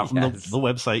Twitter, out from the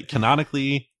website,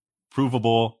 canonically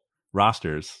provable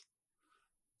rosters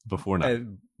before now.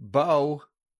 And Bo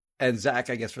and Zach,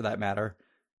 I guess for that matter,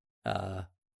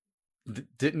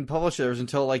 didn't publish theirs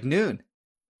until noon.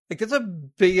 It's a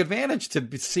big advantage to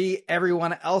see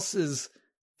everyone else's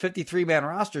 53-man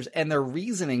rosters and their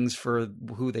reasonings for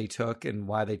who they took and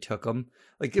why they took them.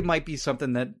 It might be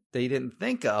something that they didn't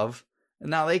think of,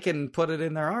 and now they can put it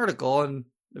in their article and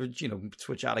or,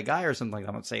 switch out a guy or something like that.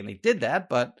 I'm not saying they did that,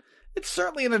 but it's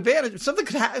certainly an advantage. Something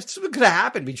could have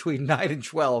happened between 9 and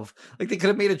 12. Like they could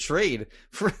have made a trade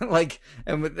for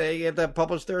and they get that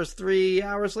published theirs 3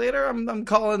 hours later. I'm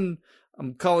calling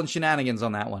shenanigans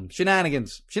on that one.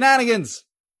 Shenanigans.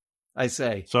 I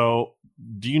say. So,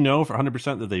 do you know for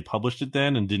 100% that they published it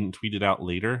then and didn't tweet it out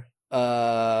later?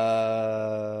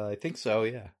 I think so.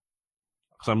 Yeah.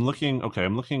 So I'm looking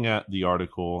at the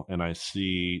article and I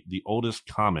see the oldest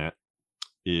comment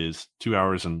is 2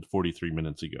 hours and 43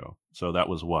 minutes ago. So that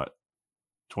was what?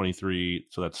 23.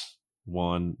 So that's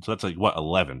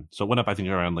 11. So it went up, I think,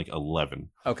 around 11.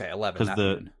 Okay, 11.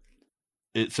 Because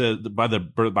it says by their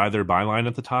byline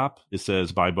at the top, it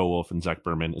says by Beowulf and Zach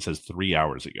Berman. It says 3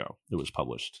 hours ago it was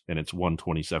published, and it's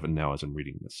 1:27 now as I'm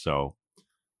reading this. So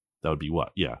that would be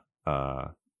what? Yeah,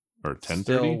 or 10:30.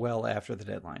 Still well after the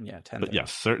deadline. Yeah, 10:30. But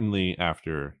yes, certainly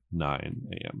after 9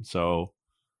 a.m. So,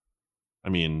 I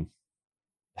mean,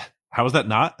 how is that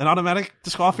not an automatic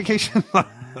disqualification?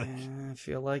 I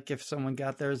feel like if someone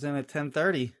got theirs in at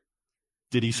 10:30.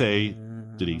 Did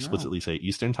he explicitly say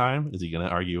Eastern time? Is he going to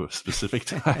argue a specific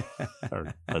time?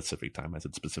 Or Pacific time? I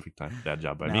said specific time. Bad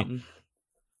job by me.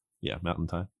 Yeah, Mountain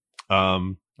time.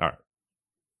 All right.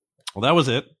 Well, that was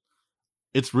it.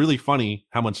 It's really funny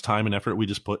how much time and effort we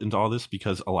just put into all this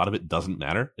because a lot of it doesn't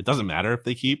matter. It doesn't matter if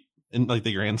they keep in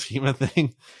the grand scheme of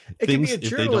thing. It can be a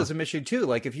journalism issue too.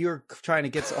 Like if you're trying to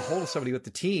get a hold of somebody with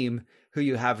the team who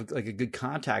you have a good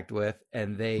contact with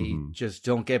and they just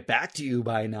don't get back to you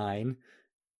by 9,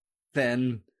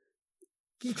 then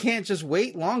you can't just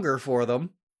wait longer for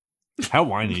them. How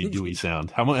whiny do we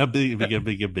sound? How big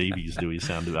of babies do we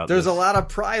sound about There's this? a lot of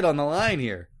pride on the line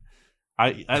here.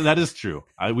 I that is true.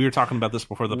 We were talking about this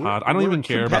before the pod. I don't even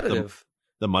care about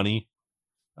the money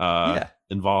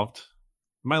involved.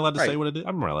 Am I allowed to say what it is?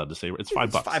 I'm not allowed to say. It's $5.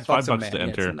 $5 to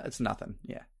enter. It's nothing.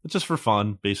 Yeah. It's just for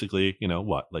fun, basically.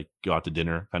 Go out to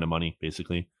dinner kind of money,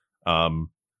 basically.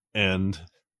 And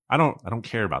I don't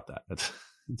care about that.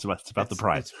 It's about the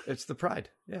pride. It's the pride.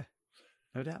 Yeah.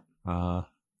 No doubt.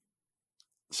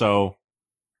 So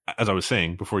as I was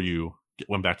saying before you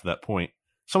went back to that point,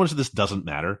 so much of this doesn't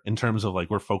matter in terms of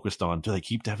we're focused on, do they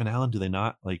keep Devin Allen? Do they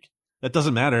not? That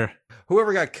doesn't matter.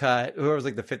 Whoever got cut, whoever's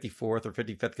the 54th or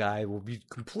 55th guy will be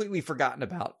completely forgotten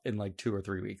about in 2 or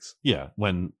 3 weeks. Yeah.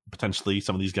 When potentially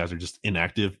some of these guys are just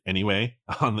inactive anyway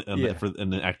and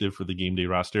inactive for the game day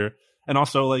roster. And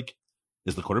also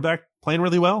is the quarterback playing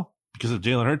really well? Because if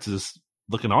Jalen Hurts is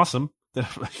looking awesome, then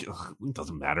it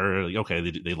doesn't matter.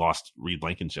 Okay, they lost Reed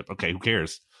Blankenship. Okay, who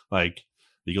cares? The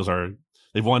Eagles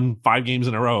they've won 5 games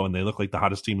in a row and they look like the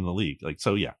hottest team in the league.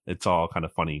 So yeah, it's all kind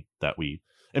of funny that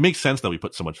it makes sense that we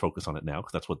put so much focus on it now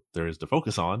because that's what there is to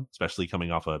focus on, especially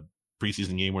coming off a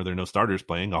preseason game where there are no starters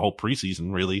playing, a whole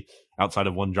preseason really outside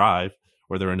of one drive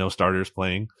where there are no starters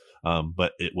playing.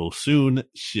 But it will soon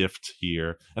shift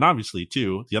here. And obviously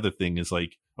too, the other thing is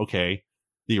okay,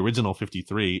 the original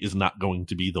 53 is not going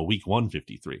to be the week 1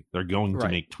 53. They're going to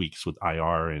make tweaks with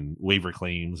IR and waiver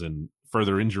claims and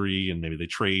further injury, and maybe they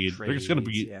trade. There's going to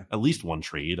be at least one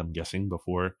trade, I'm guessing,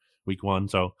 before week 1.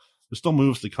 So there's still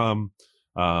moves to come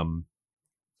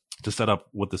to set up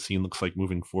what the scene looks like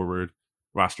moving forward.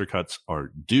 Roster cuts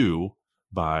are due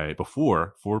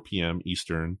before 4 p.m.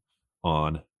 Eastern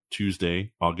on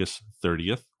Tuesday, August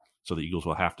 30th. So the Eagles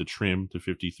will have to trim to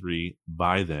 53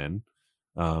 by then.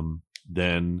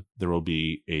 Then there will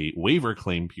be a waiver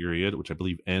claim period, which I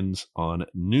believe ends on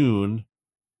noon.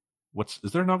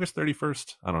 Is there an August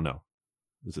 31st? I don't know.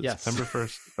 Is it September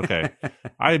 1st? Okay.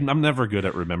 I'm never good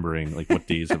at remembering what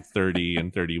days of 30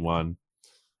 and 31.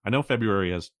 I know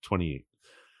February has 28.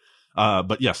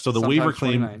 But yes, so the waiver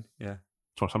claim 29. Yeah.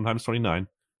 Sometimes 29.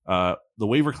 The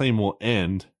waiver claim will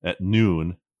end at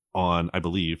noon on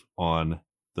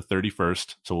the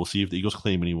 31st. So we'll see if the Eagles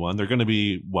claim anyone. They're going to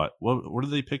be what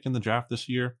did they pick in the draft this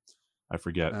year? I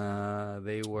forget.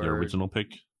 They were their original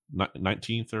pick,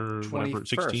 19th or whatever,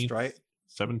 16th, right?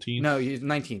 17th. No,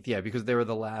 19th. Yeah, because they were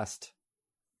the last.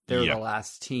 They were the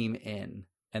last team in,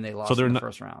 and they lost in the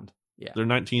first round. Yeah, they're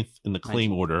 19th in the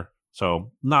claim order,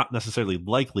 so not necessarily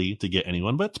likely to get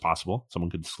anyone, but it's possible someone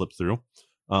could slip through.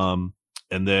 And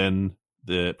then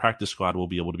the practice squad will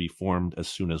be able to be formed as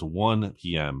soon as 1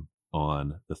 p.m.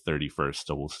 on the 31st.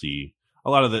 So we'll see a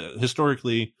lot of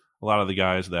the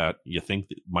guys that you think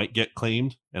that might get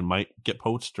claimed and might get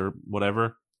poached or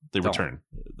whatever, they return.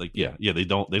 They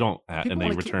don't, and they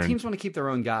return. Teams want to keep their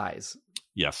own guys.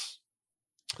 Yes.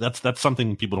 That's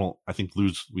something people don't, I think,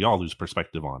 we all lose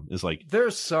perspective on, is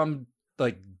there's some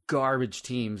garbage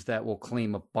teams that will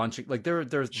claim a bunch of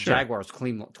there's Jaguars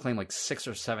claim 6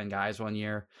 or 7 guys one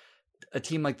year. a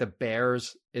team like the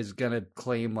Bears is going to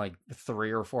claim like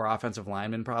 3 or 4 offensive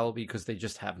linemen probably because they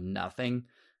just have nothing.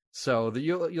 So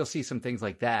you'll see some things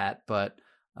like that. But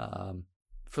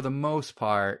for the most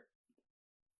part,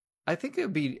 I think it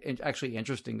would be actually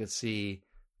interesting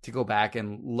to go back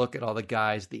and look at all the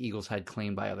guys the Eagles had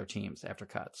claimed by other teams after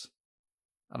cuts.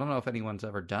 I don't know if anyone's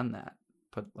ever done that.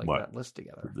 Put like that list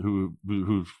together.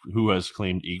 Who has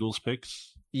claimed Eagles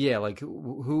picks? Yeah, like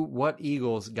what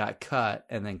Eagles got cut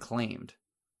and then claimed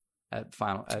at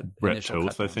Brett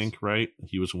Toth, I think, right?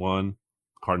 He was one.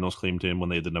 Cardinals claimed him when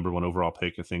they had the number 1 overall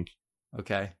pick, I think.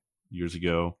 Okay. Years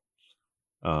ago.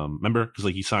 Remember? Because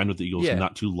like he signed with the Eagles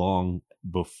not too long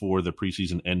before the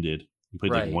preseason ended. He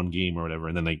played like 1 game or whatever,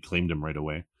 and then they claimed him right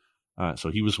away. So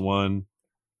he was one.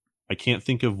 I can't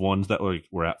think of ones that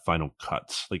were at final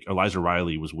cuts. Like Elijah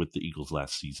Riley was with the Eagles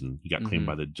last season. He got claimed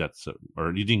by the Jets,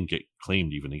 or he didn't get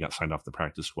claimed even. He got signed off the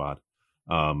practice squad.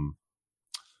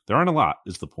 There aren't a lot,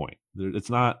 is the point.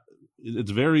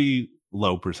 It's very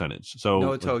low percentage. So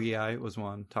Noah Togiai was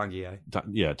one. Togiai.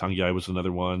 Togiai was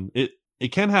another one.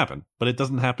 It can happen, but it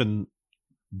doesn't happen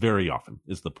very often,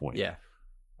 is the point.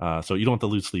 Yeah. So you don't have to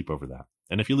lose sleep over that.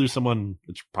 And if you lose someone,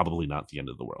 it's probably not the end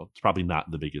of the world. It's probably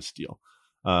not the biggest deal.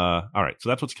 All right, so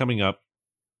that's what's coming up.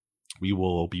 We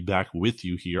will be back with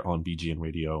you here on BGN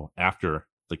Radio after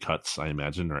the cuts, I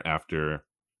imagine, or after,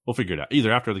 we'll figure it out.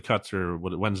 Either after the cuts or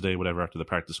Wednesday, whatever, after the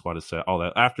practice squad is set, all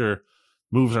that. After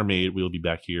moves are made, we'll be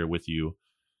back here with you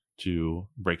to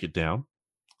break it down,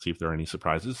 see if there are any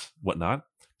surprises, whatnot,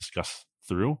 discuss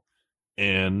through.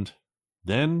 And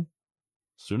then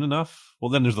soon enough,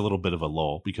 well, then there's a little bit of a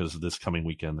lull because this coming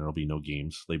weekend, there will be no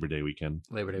games, Labor Day weekend.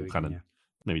 Kind of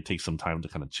maybe take some time to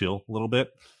kind of chill a little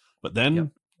bit. But then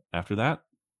after that,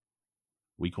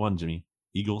 week 1, Jimmy,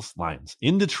 Eagles, Lions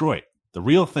in Detroit, the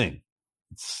real thing.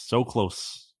 It's so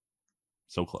close.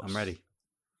 So close. I'm ready.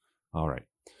 All right.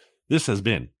 This has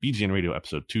been BGN Radio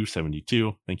episode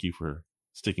 272. Thank you for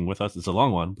sticking with us. It's a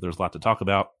long one, but there's a lot to talk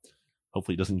about.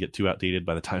 Hopefully it doesn't get too outdated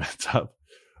by the time it's up.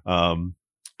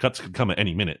 Cuts could come at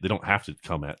any minute. They don't have to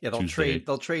come at Tuesday.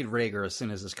 They'll trade Rager as soon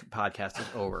as this podcast is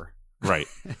over. Right.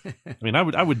 I mean, I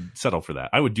would settle for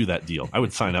that. I would do that deal. I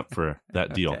would sign up for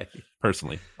that deal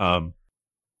personally.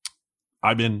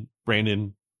 I've been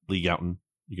Brandon Lee Gouton.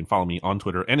 You can follow me on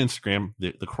Twitter and Instagram.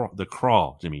 The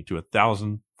crawl, Jimmy, to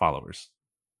 1,000 followers.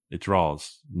 It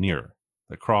draws nearer.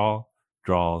 The crawl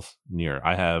draws nearer.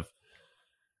 I have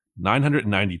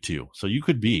 992. So you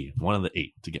could be one of the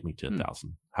 8 to get me to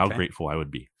 1,000. How grateful I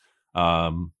would be.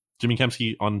 Jimmy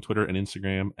Kempski on Twitter and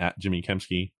Instagram at Jimmy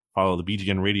Kempski. Follow the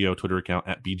BGN Radio Twitter account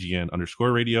at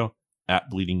BGN_radio, at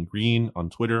Bleeding Green on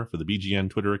Twitter for the BGN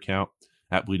Twitter account,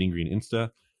 at Bleeding Green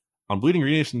Insta. On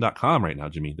bleedinggreennation.com right now,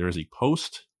 Jimmy, there is a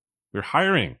post. We're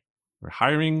hiring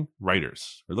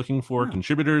writers. We're looking for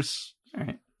contributors. All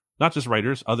right. Not just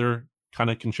writers, other kind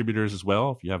of contributors as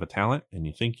well. If you have a talent and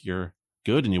you think you're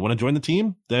good and you want to join the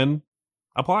team, then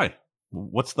apply.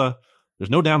 There's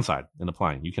no downside in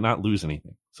applying. You cannot lose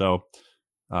anything. So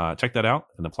check that out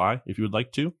and apply if you would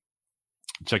like to.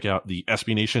 Check out the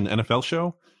SB Nation NFL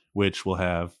show, which will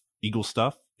have Eagle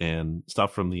stuff and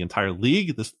stuff from the entire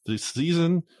league this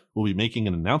season. We'll be making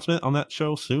an announcement on that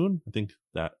show soon. I think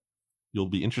that you'll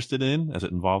be interested in, as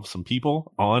it involves some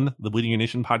people on the Bleeding Your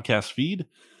Nation podcast feed.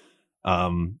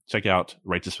 Check out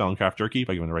Righteous Felon Craft Jerky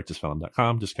by going to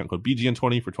righteousfelon.com. Discount code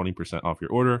BGN20 for 20% off your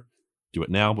order. Do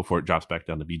it now before it drops back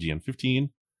down to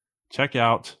BGN15. Check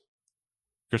out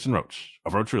Kristen Roach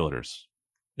of Roach Realtors.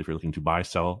 If you're looking to buy,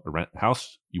 sell, or rent a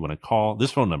house, you want to call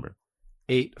this phone number.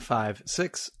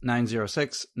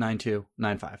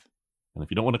 856-906-9295. And if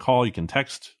you don't want to call, you can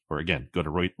text, or again, go to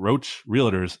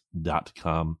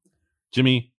roachrealtors.com.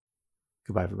 Jimmy.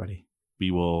 Goodbye, everybody.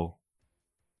 We will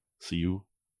see you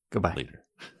later.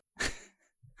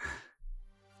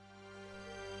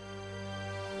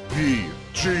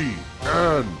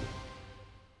 BGN.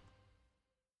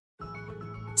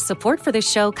 Support for this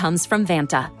show comes from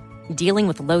Vanta. Dealing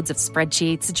with loads of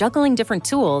spreadsheets, juggling different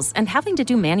tools, and having to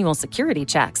do manual security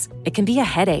checks, it can be a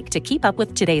headache to keep up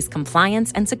with today's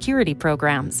compliance and security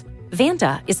programs.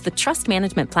 Vanta is the trust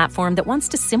management platform that wants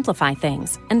to simplify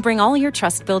things and bring all your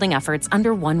trust-building efforts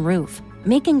under one roof,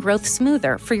 making growth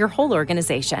smoother for your whole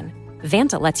organization.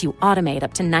 Vanta lets you automate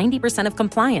up to 90% of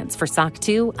compliance for SOC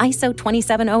 2, ISO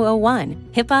 27001,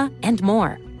 HIPAA, and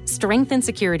more. Strengthen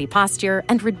security posture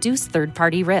and reduce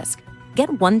third-party risk. Get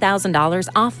 $1,000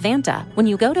 off Vanta when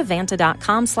you go to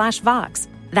vanta.com/Vox.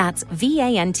 That's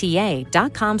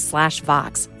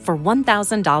VANTA.com/Vox for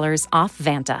 $1,000 off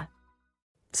Vanta.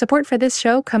 Support for this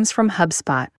show comes from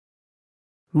HubSpot.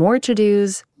 More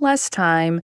to-dos, less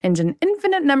time, and an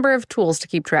infinite number of tools to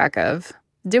keep track of.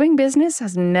 Doing business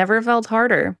has never felt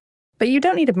harder. But you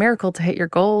don't need a miracle to hit your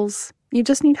goals. You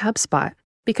just need HubSpot,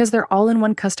 because their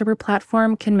all-in-one customer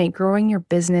platform can make growing your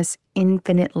business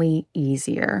infinitely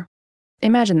easier.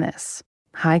 Imagine this: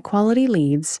 high-quality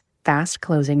leads, fast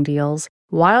closing deals,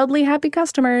 wildly happy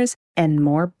customers, and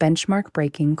more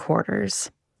benchmark-breaking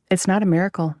quarters. It's not a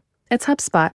miracle. It's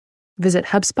HubSpot. Visit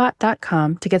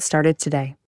HubSpot.com to get started today.